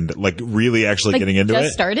weekend, like really actually getting into it.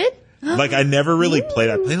 Just started? Like I never really played.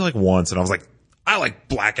 I played like once and I was like, I like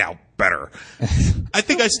Blackout better. I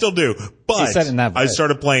think I still do. But I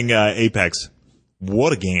started playing Apex.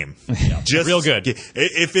 what a game. Just real good.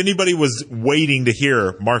 If anybody was waiting to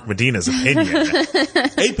hear Mark Medina's opinion,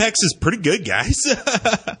 Apex is pretty good, guys.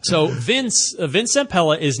 So Vince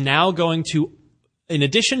Zampella is now going to, in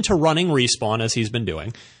addition to running Respawn as he's been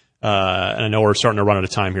doing, and I know we're starting to run out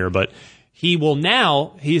of time here, but he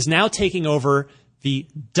is now taking over the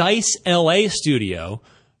DICE LA studio,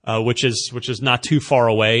 which is not too far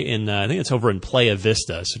away I think it's over in Playa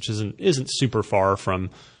Vista, which isn't super far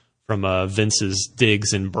from Vince's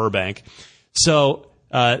digs in Burbank. So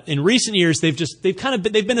in recent years, they've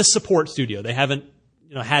been a support studio. They haven't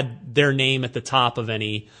had their name at the top of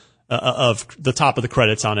any of the top of the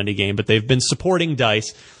credits on any game, but they've been supporting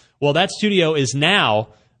DICE. Well, that studio is now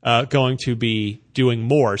going to be doing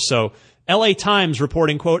more. So LA Times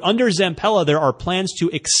reporting, quote, under Zampella, there are plans to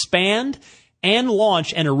expand and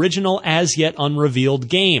launch an original as yet unrevealed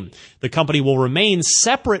game. The company will remain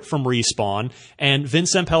separate from Respawn, and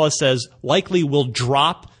Vince Zampella says likely will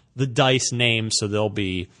drop the DICE name, so they'll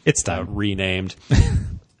be renamed.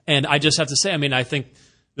 And I just have to say, I mean, I think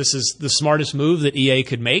this is the smartest move that EA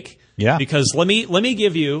could make. Yeah. Because let me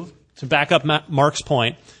give you, to back up Mark's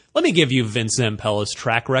point, let me give you Vince Zampella's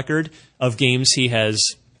track record of games he has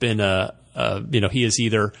been he has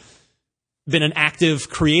either been an active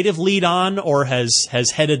creative lead on or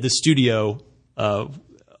has headed the studio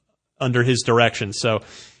under his direction. So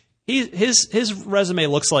his resume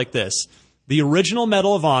looks like this. The original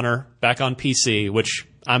Medal of Honor back on PC, which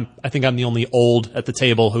I think I'm the only old at the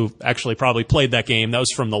table who actually probably played that game. That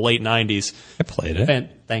was from the late 90s. I played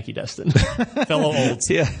it. Thank you, Destin. Fellow olds.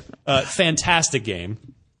 Yeah. Fantastic game.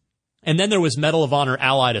 And then there was Medal of Honor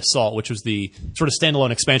Allied Assault, which was the sort of standalone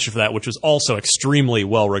expansion for that, which was also extremely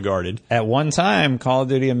well regarded. At one time, Call of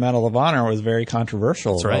Duty and Medal of Honor was very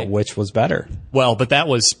controversial about which was better. Well, but that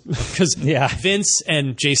was because Vince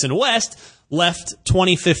and Jason West left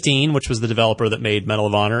 2015, which was the developer that made Medal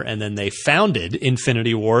of Honor, and then they founded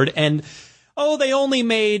Infinity Ward. And, they only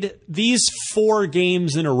made these 4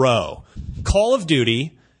 games in a row. Call of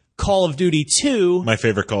Duty 2. My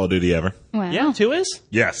favorite Call of Duty ever. Wow. Yeah, 2 is?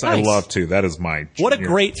 Yes, Nice. I love 2. That is my junior. What a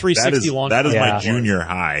great 360 launch. That is Yeah. my junior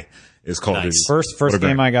high, is Call of Duty. First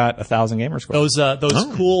game I got 1,000 gamer score. Those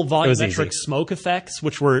cool volumetric easy. smoke effects,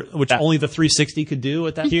 which only the 360 could do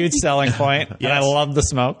at that Huge selling point. And I love the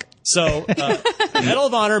smoke. So, Medal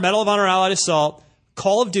of Honor Allied Assault,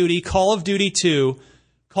 Call of Duty 2,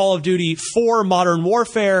 Call of Duty 4 Modern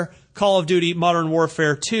Warfare, Call of Duty Modern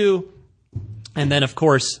Warfare 2, and then, of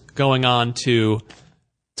course, going on to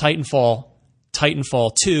Titanfall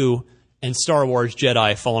 2, and Star Wars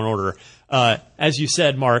Jedi Fallen Order. As you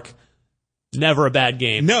said, Mark, never a bad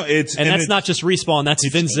game. No, that's not just Respawn, that's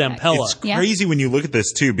Vince Zampella. It's crazy when you look at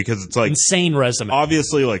this too, because it's like insane resume.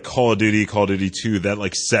 Obviously, like Call of Duty 2, that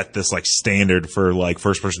like set this like standard for like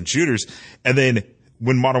first person shooters. And then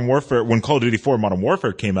when Call of Duty 4 Modern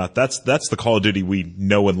Warfare came out, that's the Call of Duty we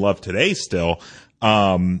know and love today still.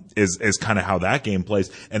 Is kind of how that game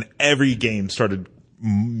plays. And every game started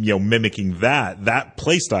mimicking that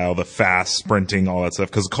play style, the fast sprinting, all that stuff,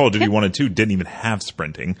 because Call of Duty 1 and 2 didn't even have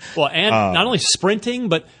sprinting. Well, and not only sprinting,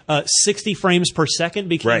 but 60 frames per second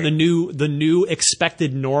became the new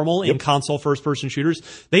expected normal in console first person shooters.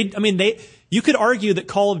 You could argue that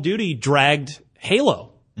Call of Duty dragged Halo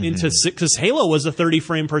into, because Halo was a 30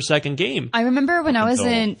 frame per second game. I remember when I was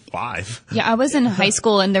in 5. Yeah, I was in high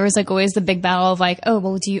school, and there was like always the big battle of like,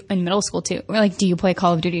 in middle school too, or like, do you play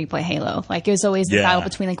Call of Duty or do you play Halo? Like, it was always the battle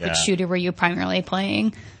between like which shooter were you primarily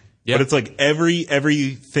playing. Yep. But it's like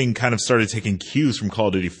everything kind of started taking cues from Call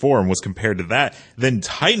of Duty 4 and was compared to that. Then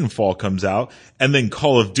Titanfall comes out, and then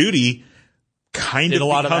Call of Duty kind of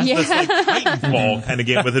becomes this like Titanfall kind of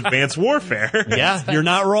game with advanced warfare. Yeah, you're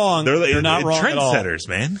not wrong. You're not wrong at all. Trendsetters,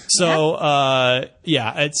 man. So, I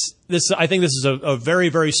think this is a very,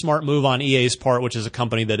 very smart move on EA's part, which is a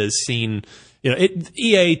company that has seen,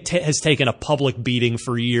 EA has taken a public beating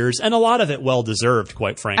for years, and a lot of it well deserved,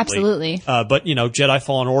 quite frankly. Absolutely. But Jedi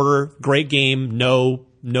Fallen Order, great game, no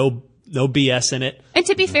BS in it. And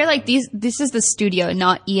to be fair, like this is the studio,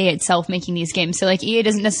 not EA itself, making these games. So like EA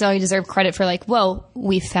doesn't necessarily deserve credit for like,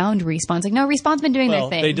 we found Respawn. It's like, no, Respawn's been doing their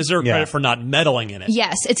thing. They deserve credit for not meddling in it.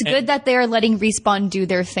 Yes, it's good that they're letting Respawn do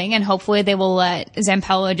their thing, and hopefully they will let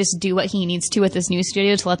Zampella just do what he needs to with this new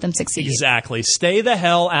studio to let them succeed. Exactly. Stay the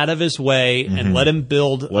hell out of his way and let him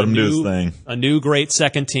build do his thing. A new great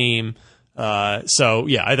second team. I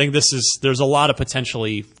think there's a lot of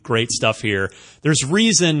potentially great stuff here. There's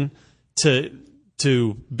reason to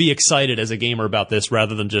be excited as a gamer about this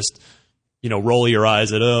rather than just, roll your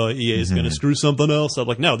eyes at, EA is going to screw something else up.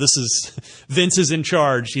 Like, no, Vince is in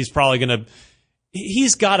charge. He's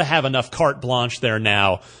got to have enough carte blanche there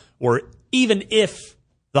now, or even if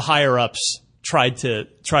the higher ups tried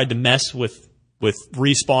to mess with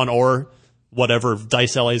Respawn or whatever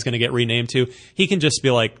Dice LA is going to get renamed to, he can just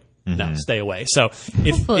be like, no, stay away. So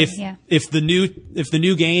if the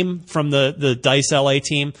new game from the Dice LA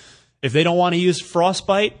team, if they don't want to use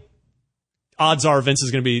Frostbite, odds are Vince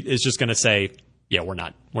is just going to say, yeah, we're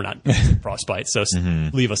not Frostbite, so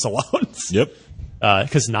leave us alone. Yep.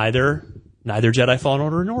 Because neither Jedi Fallen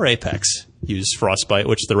Order nor Apex use Frostbite,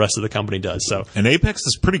 which the rest of the company does. So, and Apex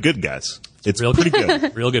is pretty good, guys. It's real pretty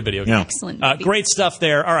good. Real good video game. Yeah. Excellent. Great stuff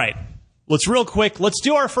there. All right. Let's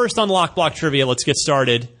do our first Unlock Block trivia. Let's get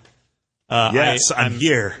started. Yes, I'm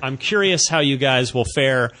here. I'm curious how you guys will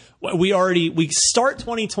fare. We start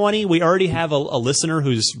 2020. We already have a listener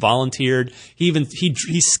who's volunteered.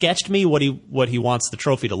 He sketched me what he wants the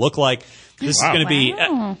trophy to look like. This is going to be.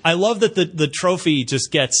 I love that the trophy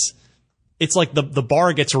just gets. It's like the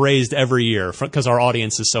bar gets raised every year because our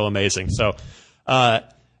audience is so amazing. So,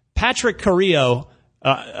 Patrick Carrillo.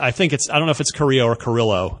 I don't know if it's Carrillo or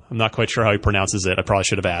Carrillo. I'm not quite sure how he pronounces it. I probably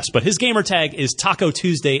should have asked. But his gamer tag is Taco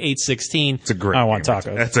Tuesday 816. It's a great. I want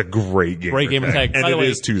tacos. That's a great gamer tag. And it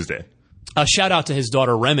is Tuesday. A shout out to his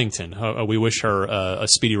daughter Remington. We wish her a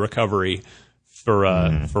speedy recovery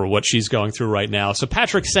for what she's going through right now. So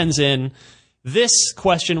Patrick sends in this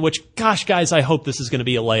question, which, gosh, guys, I hope this is going to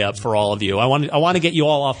be a layup for all of you. I want to get you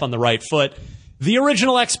all off on the right foot. The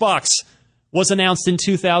original Xbox was announced in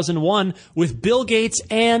 2001 with Bill Gates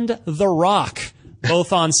and The Rock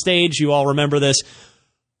both on stage. You all remember this.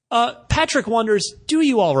 Patrick wonders, do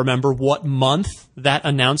you all remember what month that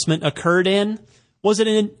announcement occurred in? Was it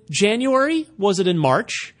in January? Was it in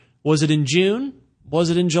March? Was it in June? Was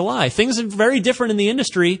it in July? Things are very different in the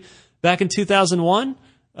industry back in 2001.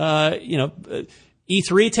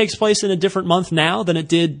 E3 takes place in a different month now than it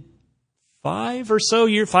did 5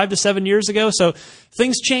 to 7 years ago. So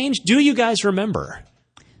things change. Do you guys remember?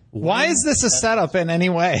 Why is this a setup in any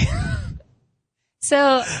way?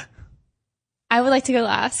 So I would like to go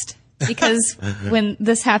last because when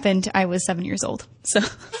this happened, I was 7 years old. So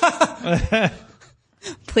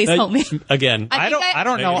please help me. Again, I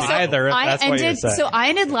don't know either. If that's what you're saying. So I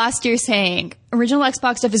ended last year saying original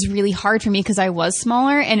Xbox stuff is really hard for me because I was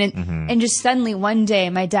smaller, and just suddenly one day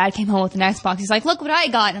my dad came home with an Xbox. He's like, "Look what I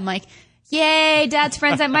got!" And I'm like, yay, Dad's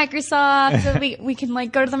friends at Microsoft. So we can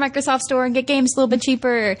like go to the Microsoft store and get games a little bit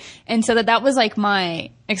cheaper. And so that was like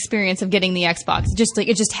my experience of getting the Xbox.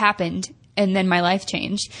 It just happened. And then my life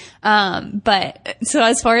changed. But so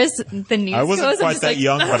as far as the news I wasn't goes, quite that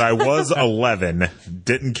young, but I was 11.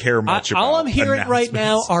 Didn't care much about all I'm hearing right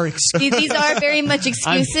now are these are very much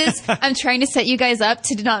excuses. I'm trying to set you guys up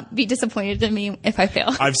to not be disappointed in me if I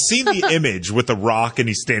fail. I've seen the image with The Rock and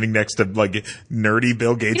he's standing next to like nerdy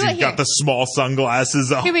Bill Gates. He's got the small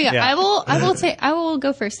sunglasses on. Here we go. Yeah. I will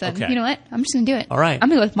go first then. Okay. You know what? I'm just going to do it. All right. I'm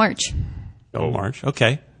going to go with March. Go March.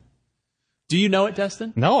 Okay. Do you know it,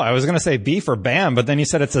 Destin? No, I was going to say B for BAM, but then you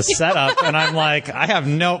said it's a setup, and I'm like,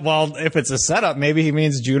 well, if it's a setup, maybe he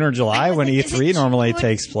means June or July when E3 normally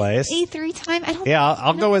takes place. E3 time? I don't Yeah,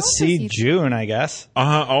 I'll go with know C, June, I guess.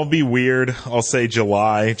 I'll be weird. I'll say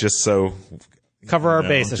July just so Cover our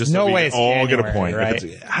bases. just No so we way it's all January, get a point. right?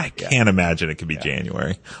 I can't imagine it could be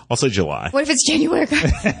January. I'll say July. What if it's January?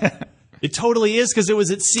 It totally is because it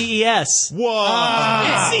was at CES. Whoa!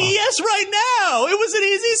 It's CES right now. It was an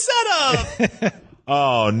easy setup.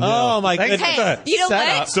 Oh no! Oh my Thanks goodness. for Hey, the you know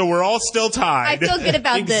setup. what? So we're all still I tied. feel good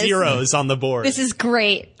about Big this. zeros on the board. This is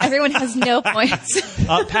great. Everyone has no points.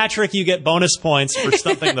 Patrick, you get bonus points for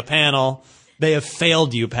stumping the panel. They have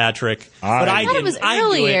failed you, Patrick. But I thought it was didn't. I knew it.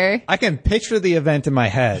 earlier. I can picture the event in my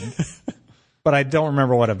head, but I don't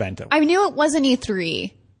remember what event it was. I knew it wasn't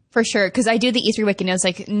E3 for sure because I do the E3 wiki and I was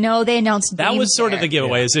like, no, they announced That games was sort of there. the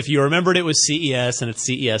giveaway, is if you remembered it was CES and it's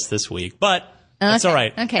CES this week. But that's all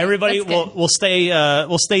right. Okay, Everybody, that's good. we'll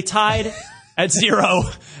stay tied at 0,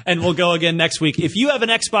 and we'll go again next week. If you have an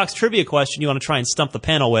Xbox trivia question you want to try and stump the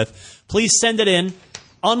panel with, please send it in.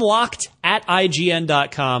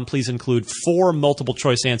 Unlocked@IGN.com. Please include 4 multiple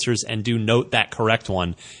choice answers and do note that correct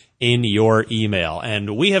one in your email.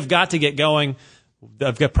 And we have got to get going.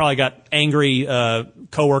 Probably got angry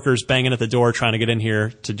coworkers banging at the door trying to get in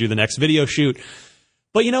here to do the next video shoot.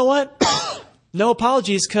 But you know what? No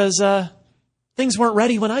apologies because things weren't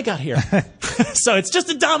ready when I got here. So it's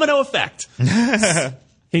just a domino effect. Can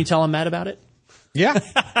you tell I'm mad about it? Yeah.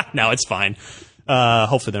 No, it's fine.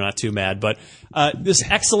 Hopefully they're not too mad. But this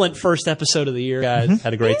excellent first episode of the year, guys.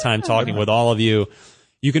 Had a great time talking with all of you.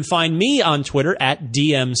 You can find me on Twitter at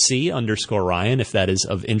DMC_Ryan if that is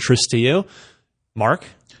of interest to you. Mark?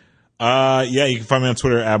 Yeah, you can find me on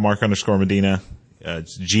Twitter at Mark_Medina.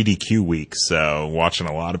 It's GDQ week, so watching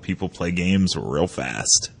a lot of people play games real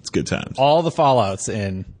fast. It's good times. All the Fallouts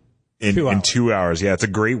in 2 hours. In 2 hours. Yeah, it's a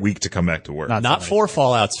great week to come back to work. Not 4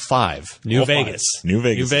 Fallouts, 5. New All Vegas. 5. New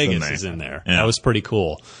Vegas is in there. Yeah. That was pretty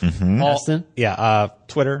cool. Destin? Yeah,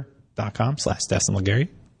 twitter.com/DestinLeGary.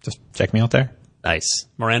 Just check me out there. Nice.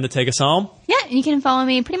 Miranda, take us home. Yeah, and you can follow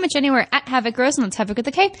me pretty much anywhere at Havoc Rose, and that's Havoc with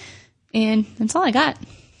the K. And that's all I got.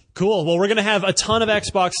 Cool. Well, we're going to have a ton of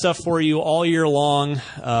Xbox stuff for you all year long.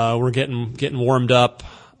 We're getting warmed up.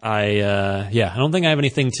 I don't think I have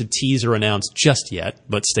anything to tease or announce just yet,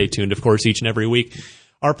 but stay tuned, of course, each and every week.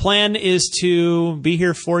 Our plan is to be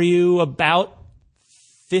here for you about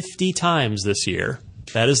 50 times this year.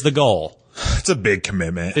 That is the goal. It's a big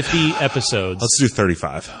commitment. 50 episodes. Let's do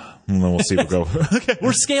 35. And then we'll see what we'll go. Okay.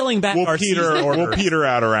 We're scaling back our season. We'll peter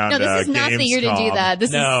out around. No, this is not the year to do that.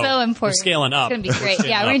 This is so important. We're scaling up. It's going to be great.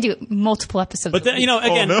 Yeah, we're going to do multiple episodes. But then,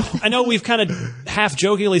 again, no. I know we've kind of half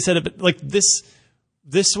jokingly said it, but like this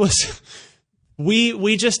was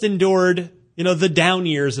we just endured, the down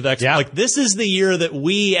years of Xbox. Yeah. Like this is the year that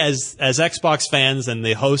we as Xbox fans and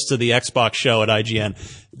the hosts of the Xbox show at IGN,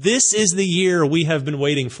 this is the year we have been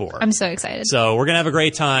waiting for. I'm so excited. So we're going to have a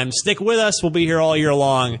great time. Stick with us. We'll be here all year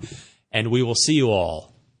long, and we will see you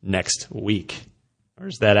all next week.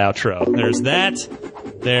 There's that outro. There's that.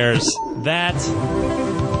 There's that.